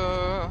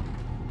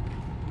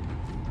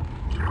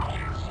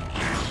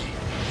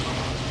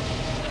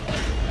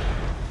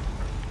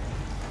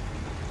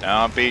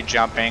 Don't be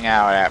jumping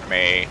out at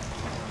me.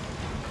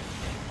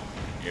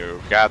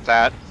 You got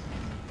that?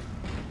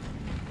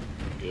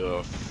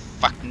 You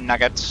fuck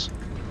nuggets.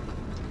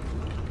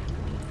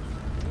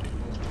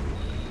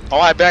 Oh,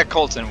 I bet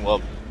Colton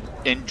will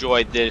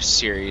enjoy this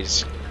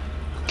series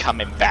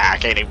coming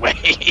back anyway.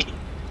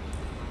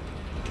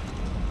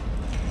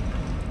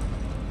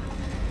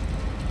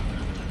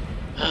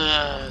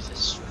 This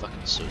is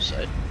fucking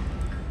suicide.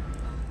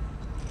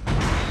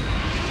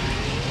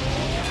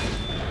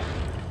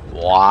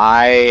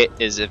 Why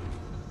is it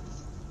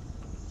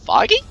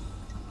foggy?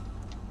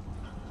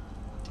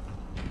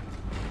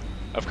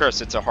 Of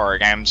course, it's a horror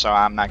game, so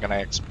I'm not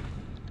gonna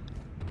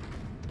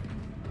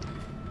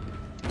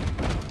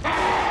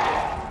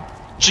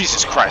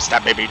Jesus Christ,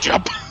 that made me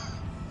jump.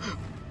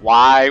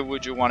 Why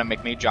would you want to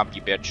make me jump,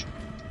 you bitch?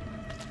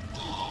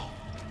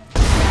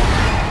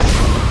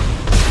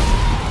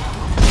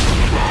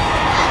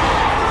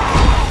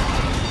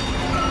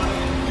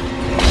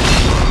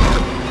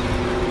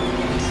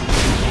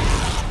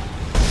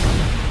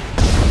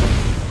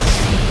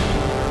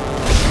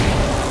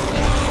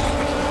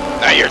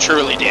 Now you're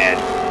truly dead.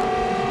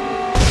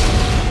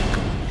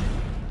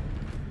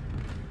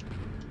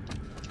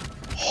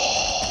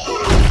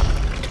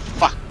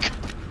 Fuck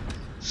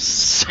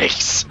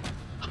sakes.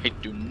 I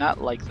do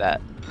not like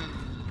that.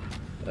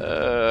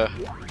 I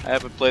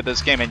haven't played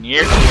this game in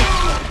years. A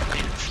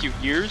few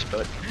years,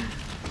 but...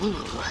 Ooh,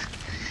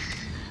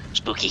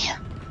 spooky.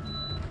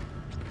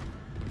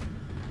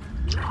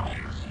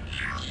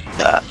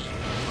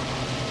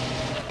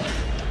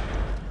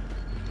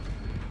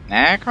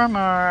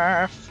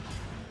 Necromorph.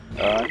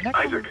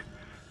 Isaac,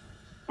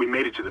 we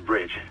made it to the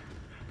bridge.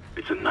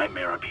 It's a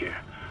nightmare up here.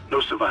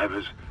 No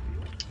survivors.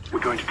 We're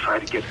going to try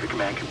to get to the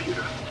command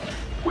computer.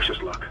 Wish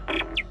us luck.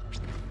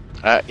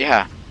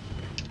 Yeah.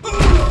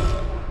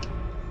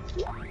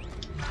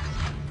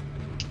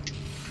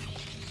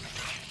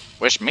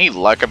 Wish me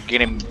luck of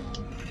getting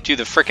to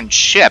the frickin'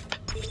 ship.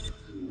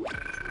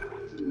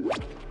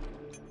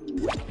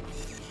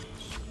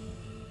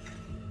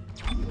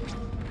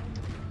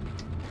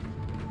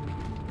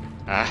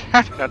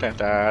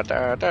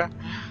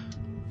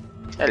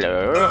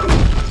 Hello.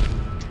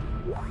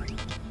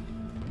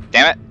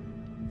 Damn it.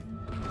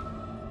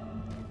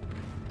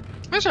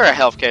 Is there a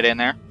health kit in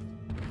there?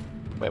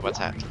 Wait, what's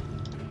that?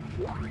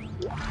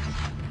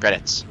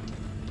 Credits.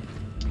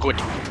 Good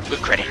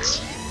credits.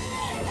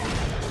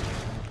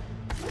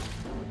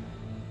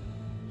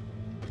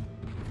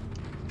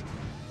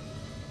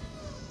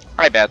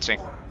 Hi, Betsy.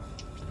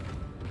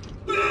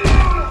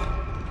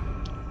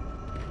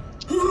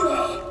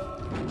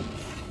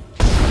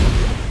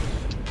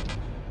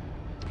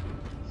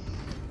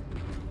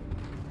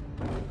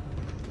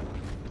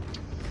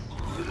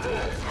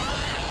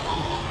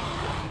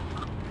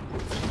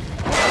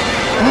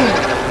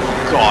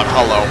 God,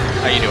 hello.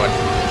 How you doing?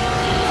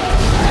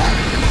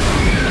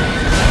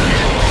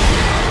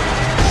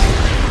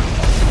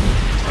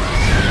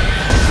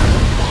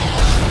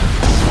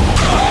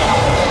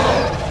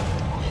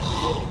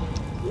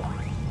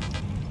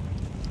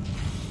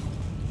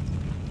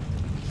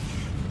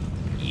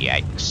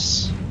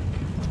 Yikes.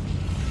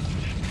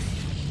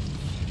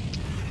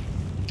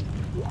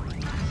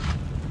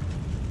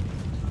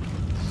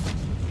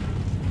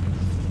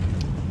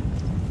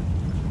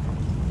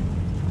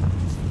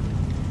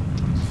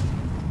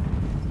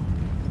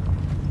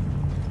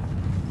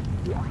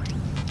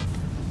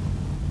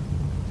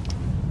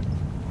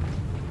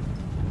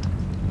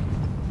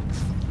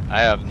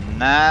 I have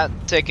not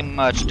taken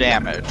much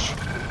damage.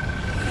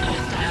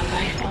 Hostile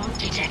life form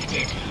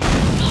detected.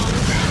 Hull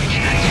damage.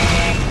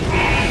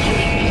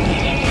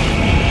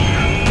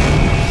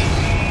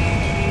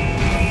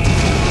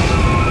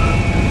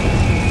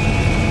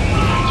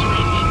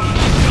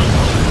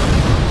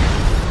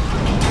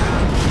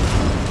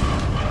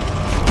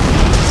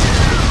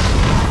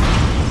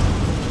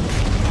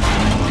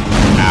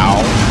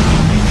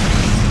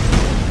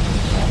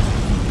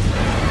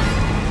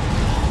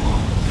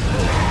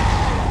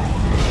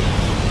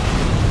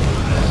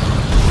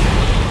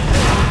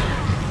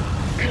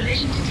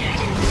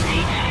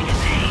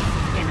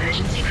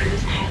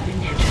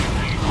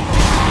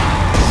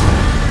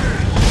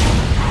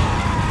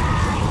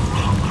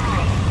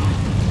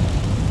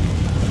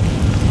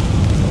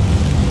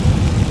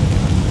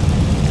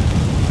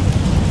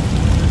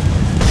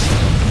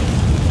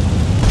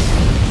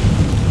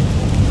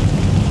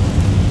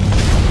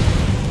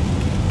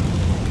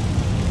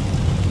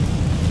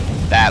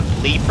 That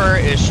leaper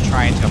is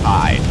trying to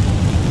hide.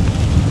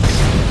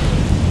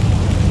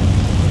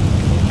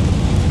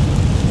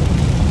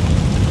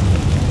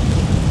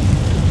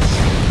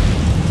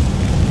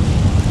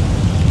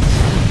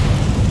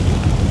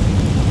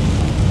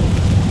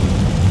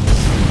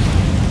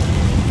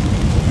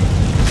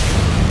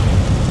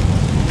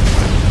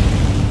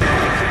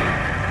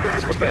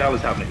 What the hell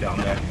is happening down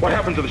there? What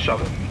happened to the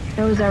shuttle?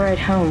 That was our ride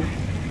home.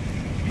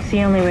 It's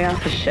the only way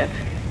off the ship.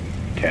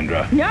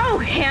 Kendra. No,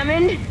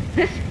 Hammond!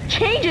 This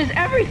changes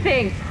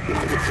everything!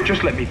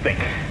 Just let me think.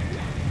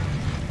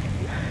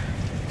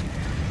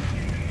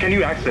 Can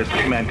you access the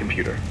command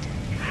computer?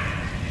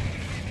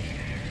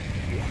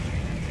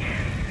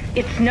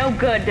 It's no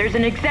good. There's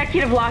an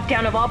executive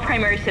lockdown of all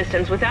primary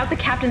systems. Without the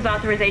captain's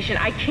authorization,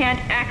 I can't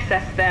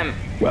access them.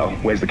 Well,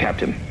 where's the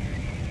captain?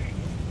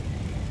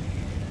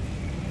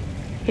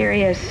 Here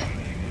he is.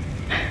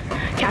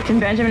 Captain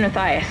Benjamin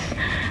Mathias.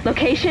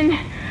 Location?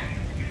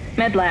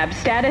 Med lab.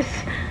 Status?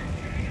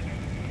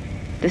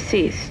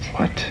 Deceased.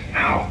 What?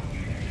 How?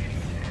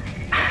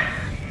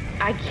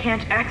 I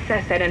can't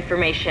access that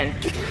information.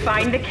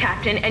 Find the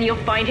captain and you'll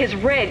find his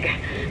rig.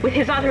 With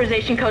his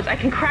authorization codes, I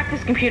can crack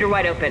this computer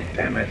wide open.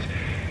 Damn it.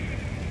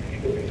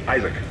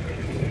 Isaac,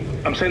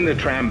 I'm sending the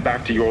tram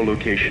back to your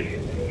location.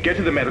 Get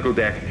to the medical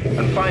deck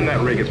and find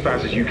that rig as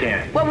fast as you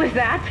can. What was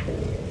that?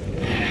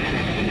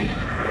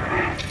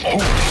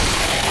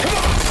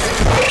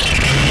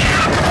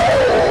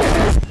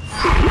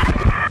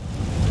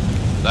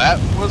 That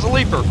was a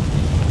leaper.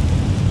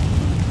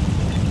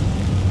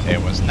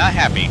 It was not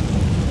happy.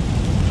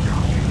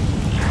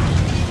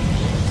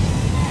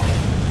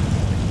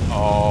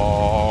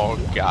 Oh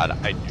god,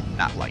 I do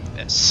not like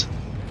this.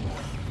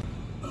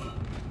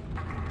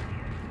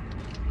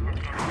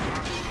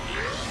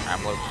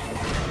 I'm looking.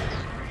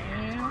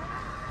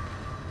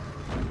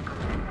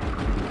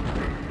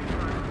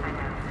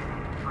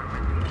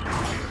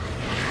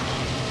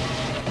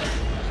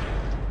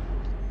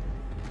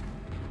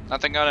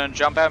 Nothing gonna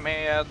jump at me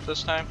at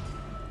this time?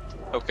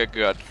 Okay,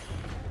 good.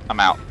 I'm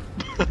out.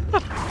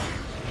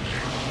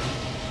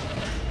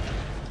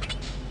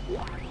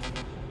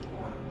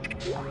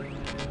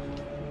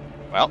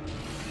 Well.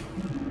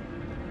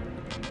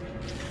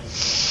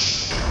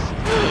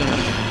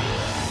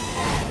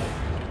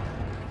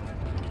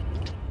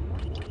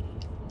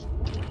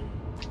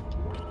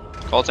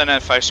 Colton,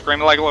 if I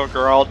scream like a little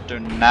girl, do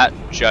not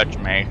judge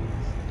me.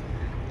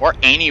 Or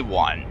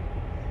anyone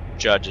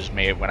judges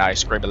me when I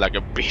scream like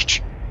a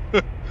bitch.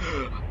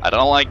 I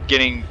don't like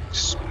getting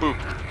spooked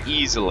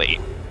easily.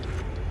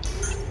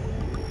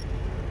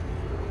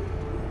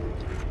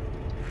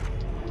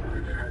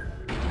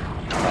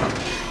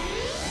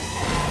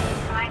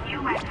 Find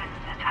new weapons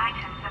and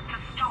items at the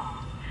store,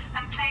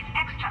 and place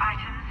extra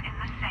items in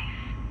the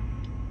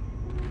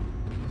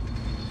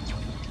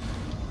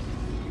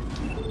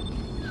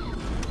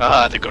safe.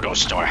 Ah, the good old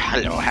store.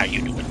 Hello, how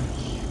you doing?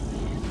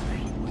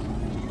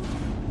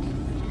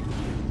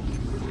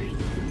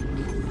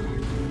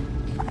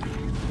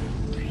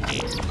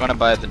 I'm gonna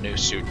buy the new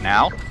suit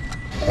now.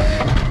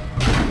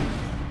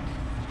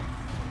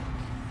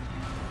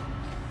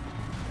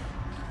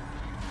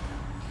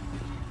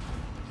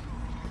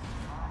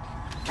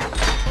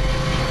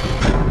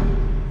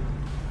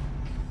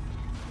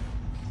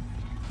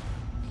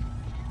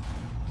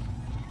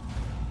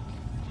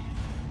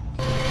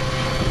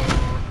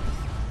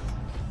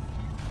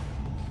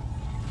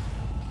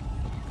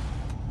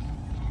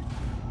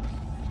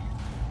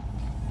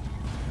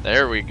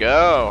 There we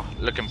go.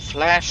 Looking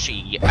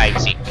flashy,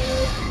 Isaac.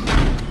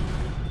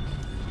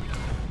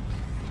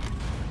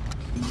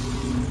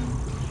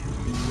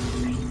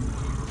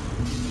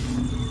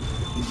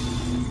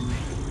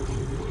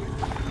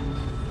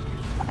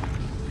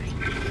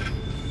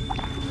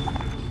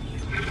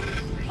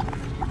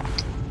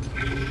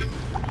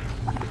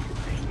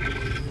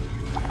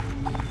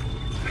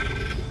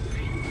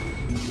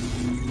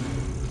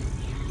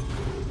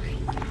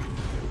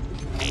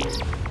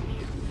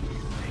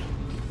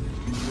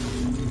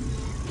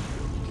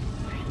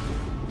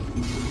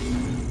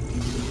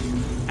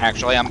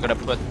 Actually, I'm gonna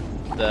put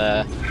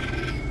the...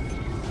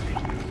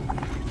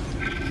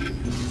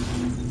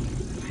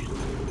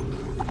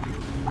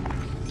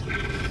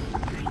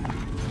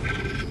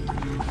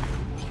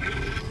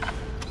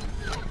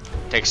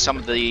 take some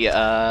of the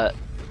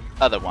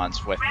other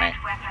ones with me. Red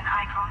weapon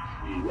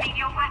icons mean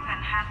your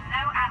weapon has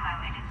no ammo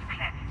in its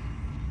clip.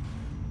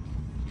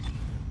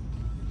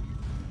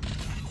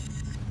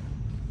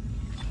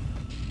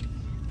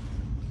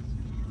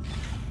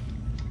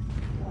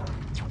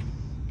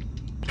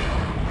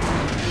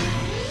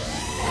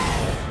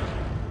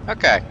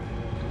 Okay.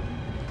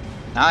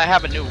 Now I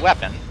have a new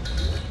weapon.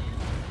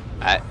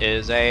 That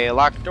is a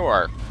locked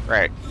door.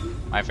 Great.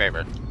 My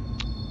favorite.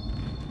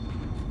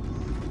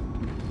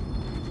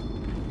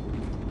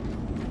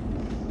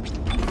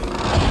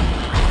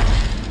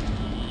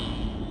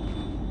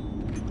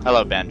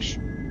 Hello, bench.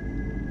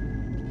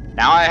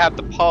 Now I have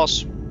the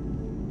pulse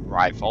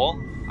rifle.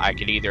 I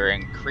could either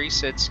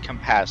increase its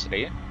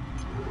capacity,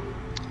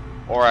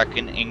 or I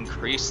can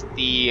increase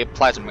the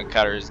plasma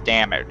cutter's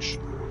damage.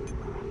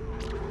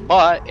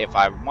 But if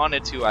I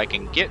wanted to, I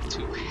can get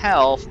to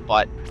health,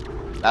 but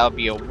that would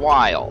be a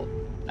while.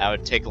 That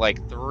would take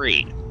like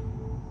 3.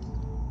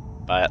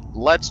 But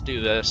let's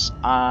do this.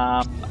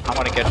 I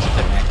want to get to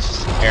the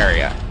next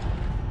area.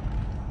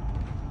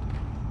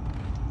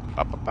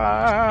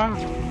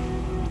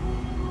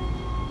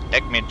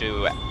 Take me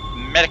to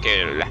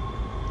medical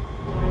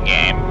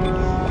game.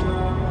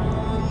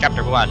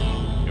 Chapter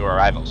 1. New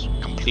arrivals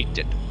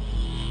completed.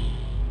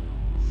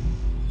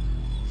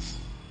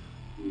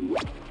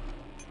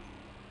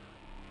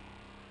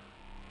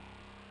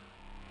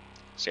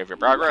 Save your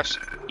progress?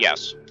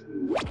 Yes.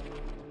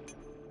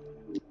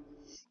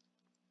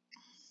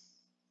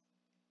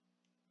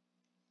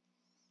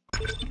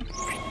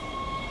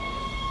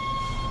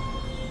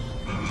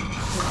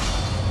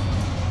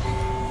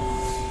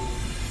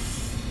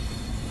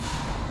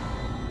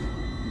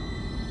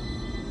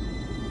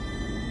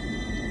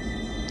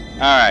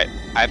 Alright,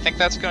 I think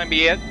that's gonna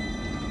be it.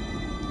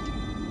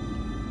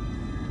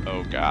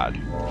 Oh god.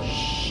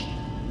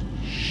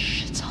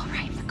 Shh, it's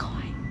alright,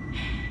 McCoy.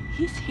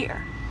 He's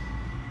here.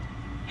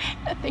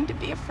 Nothing to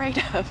be afraid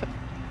of.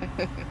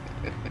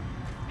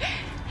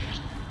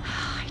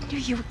 I knew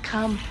you would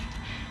come.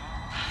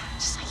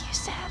 Just like you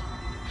said.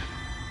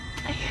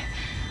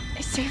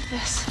 I saved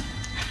this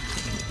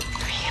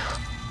for you.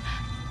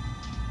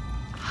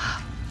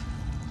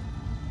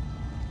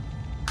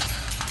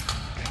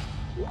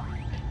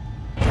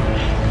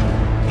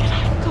 Can I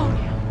go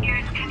now?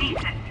 Use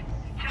kinesis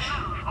to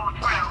move or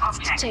throw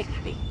objects. Take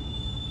me.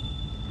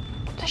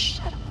 The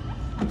shadow.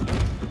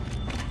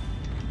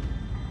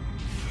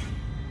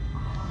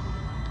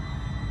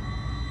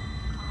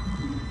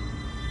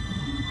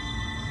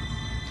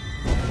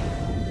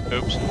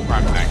 Oops,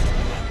 wrong thing.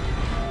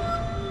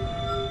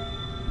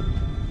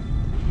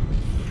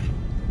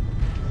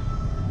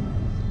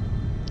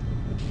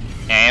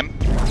 Aim.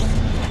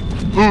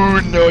 Oh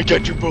no, I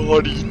got your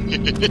body.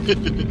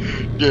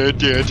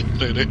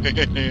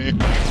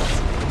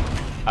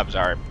 I'm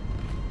sorry.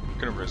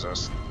 Couldn't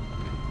resist.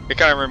 It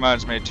kind of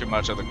reminds me too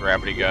much of the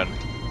gravity gun.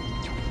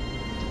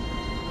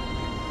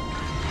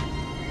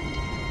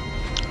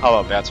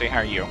 Hello, Betsy. How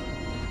are you?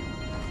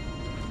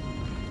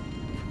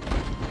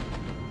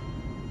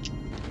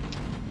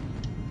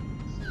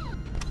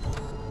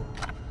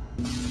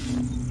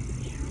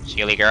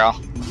 Silly girl.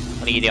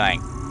 What are you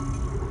doing?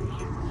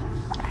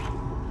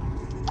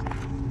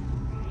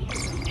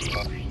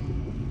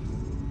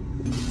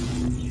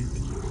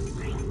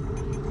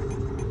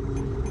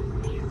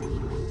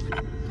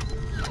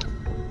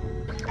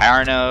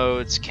 Power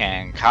nodes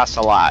can cost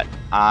a lot.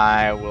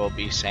 I will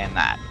be saying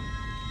that.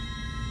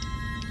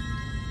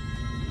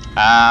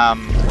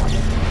 Move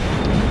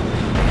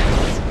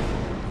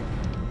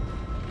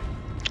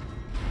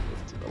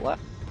to the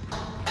left.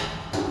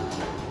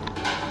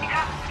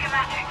 Become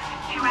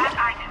schematics to add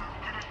items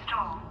to the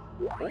store.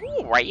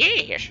 Ooh, right,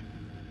 yes.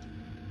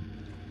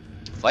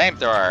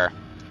 Flamethrower.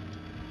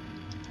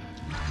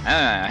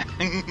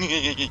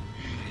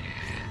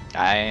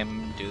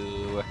 Time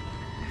to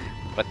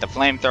put the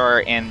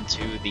flamethrower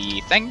into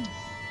the thing.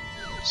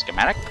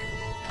 Schematic.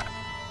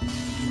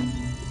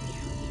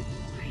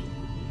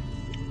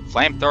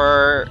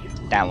 Flamethrower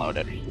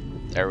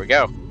downloaded. There we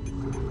go.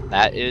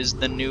 That is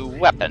the new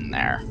weapon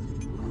there.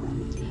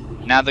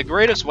 Now the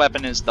greatest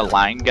weapon is the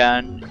line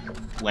gun.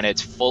 When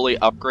it's fully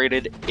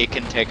upgraded, it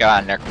can take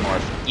on a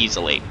necromorph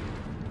easily.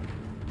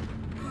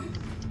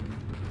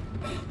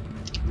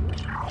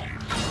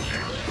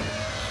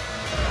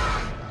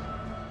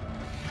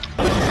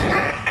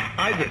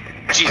 Isaac!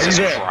 Jesus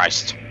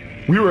Christ.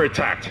 We were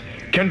attacked.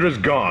 Kendra's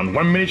gone.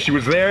 1 minute she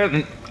was there,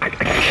 and I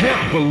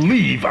can't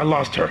believe I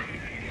lost her.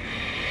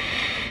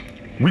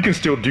 We can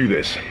still do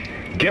this.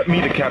 Get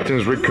me the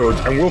captain's rig codes,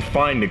 and we'll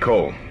find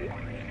Nicole.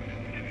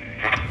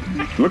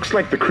 Looks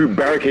like the crew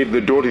barricaded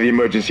the door to the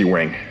emergency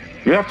wing.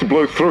 You'll have to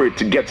blow through it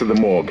to get to the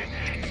morgue.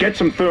 Get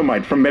some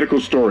thermite from medical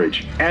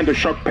storage, and a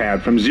shock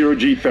pad from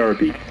zero-G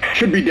therapy.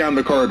 Should be down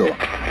the corridor.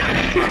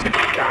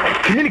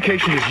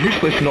 Communication is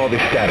useless in all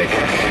this static.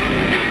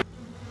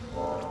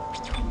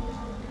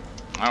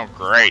 Oh,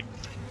 great.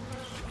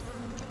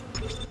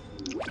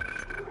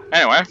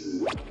 Anyway,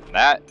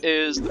 that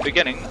is the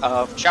beginning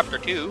of Chapter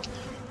 2.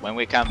 When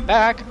we come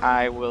back,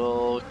 I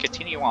will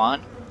continue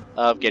on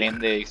of getting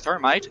the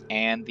thermite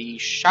and the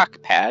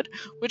shock pad,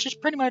 which is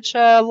pretty much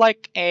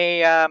like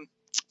a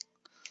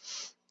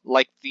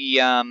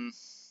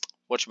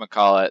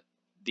whatchamacallit,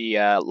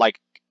 like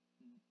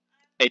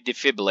a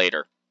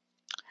defibrillator.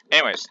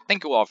 Anyways,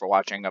 thank you all for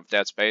watching of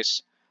Dead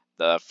Space,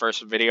 the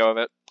first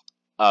video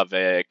of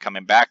it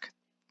coming back.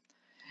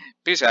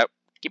 Peace out.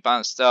 Keep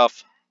on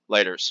stealth.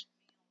 Laters.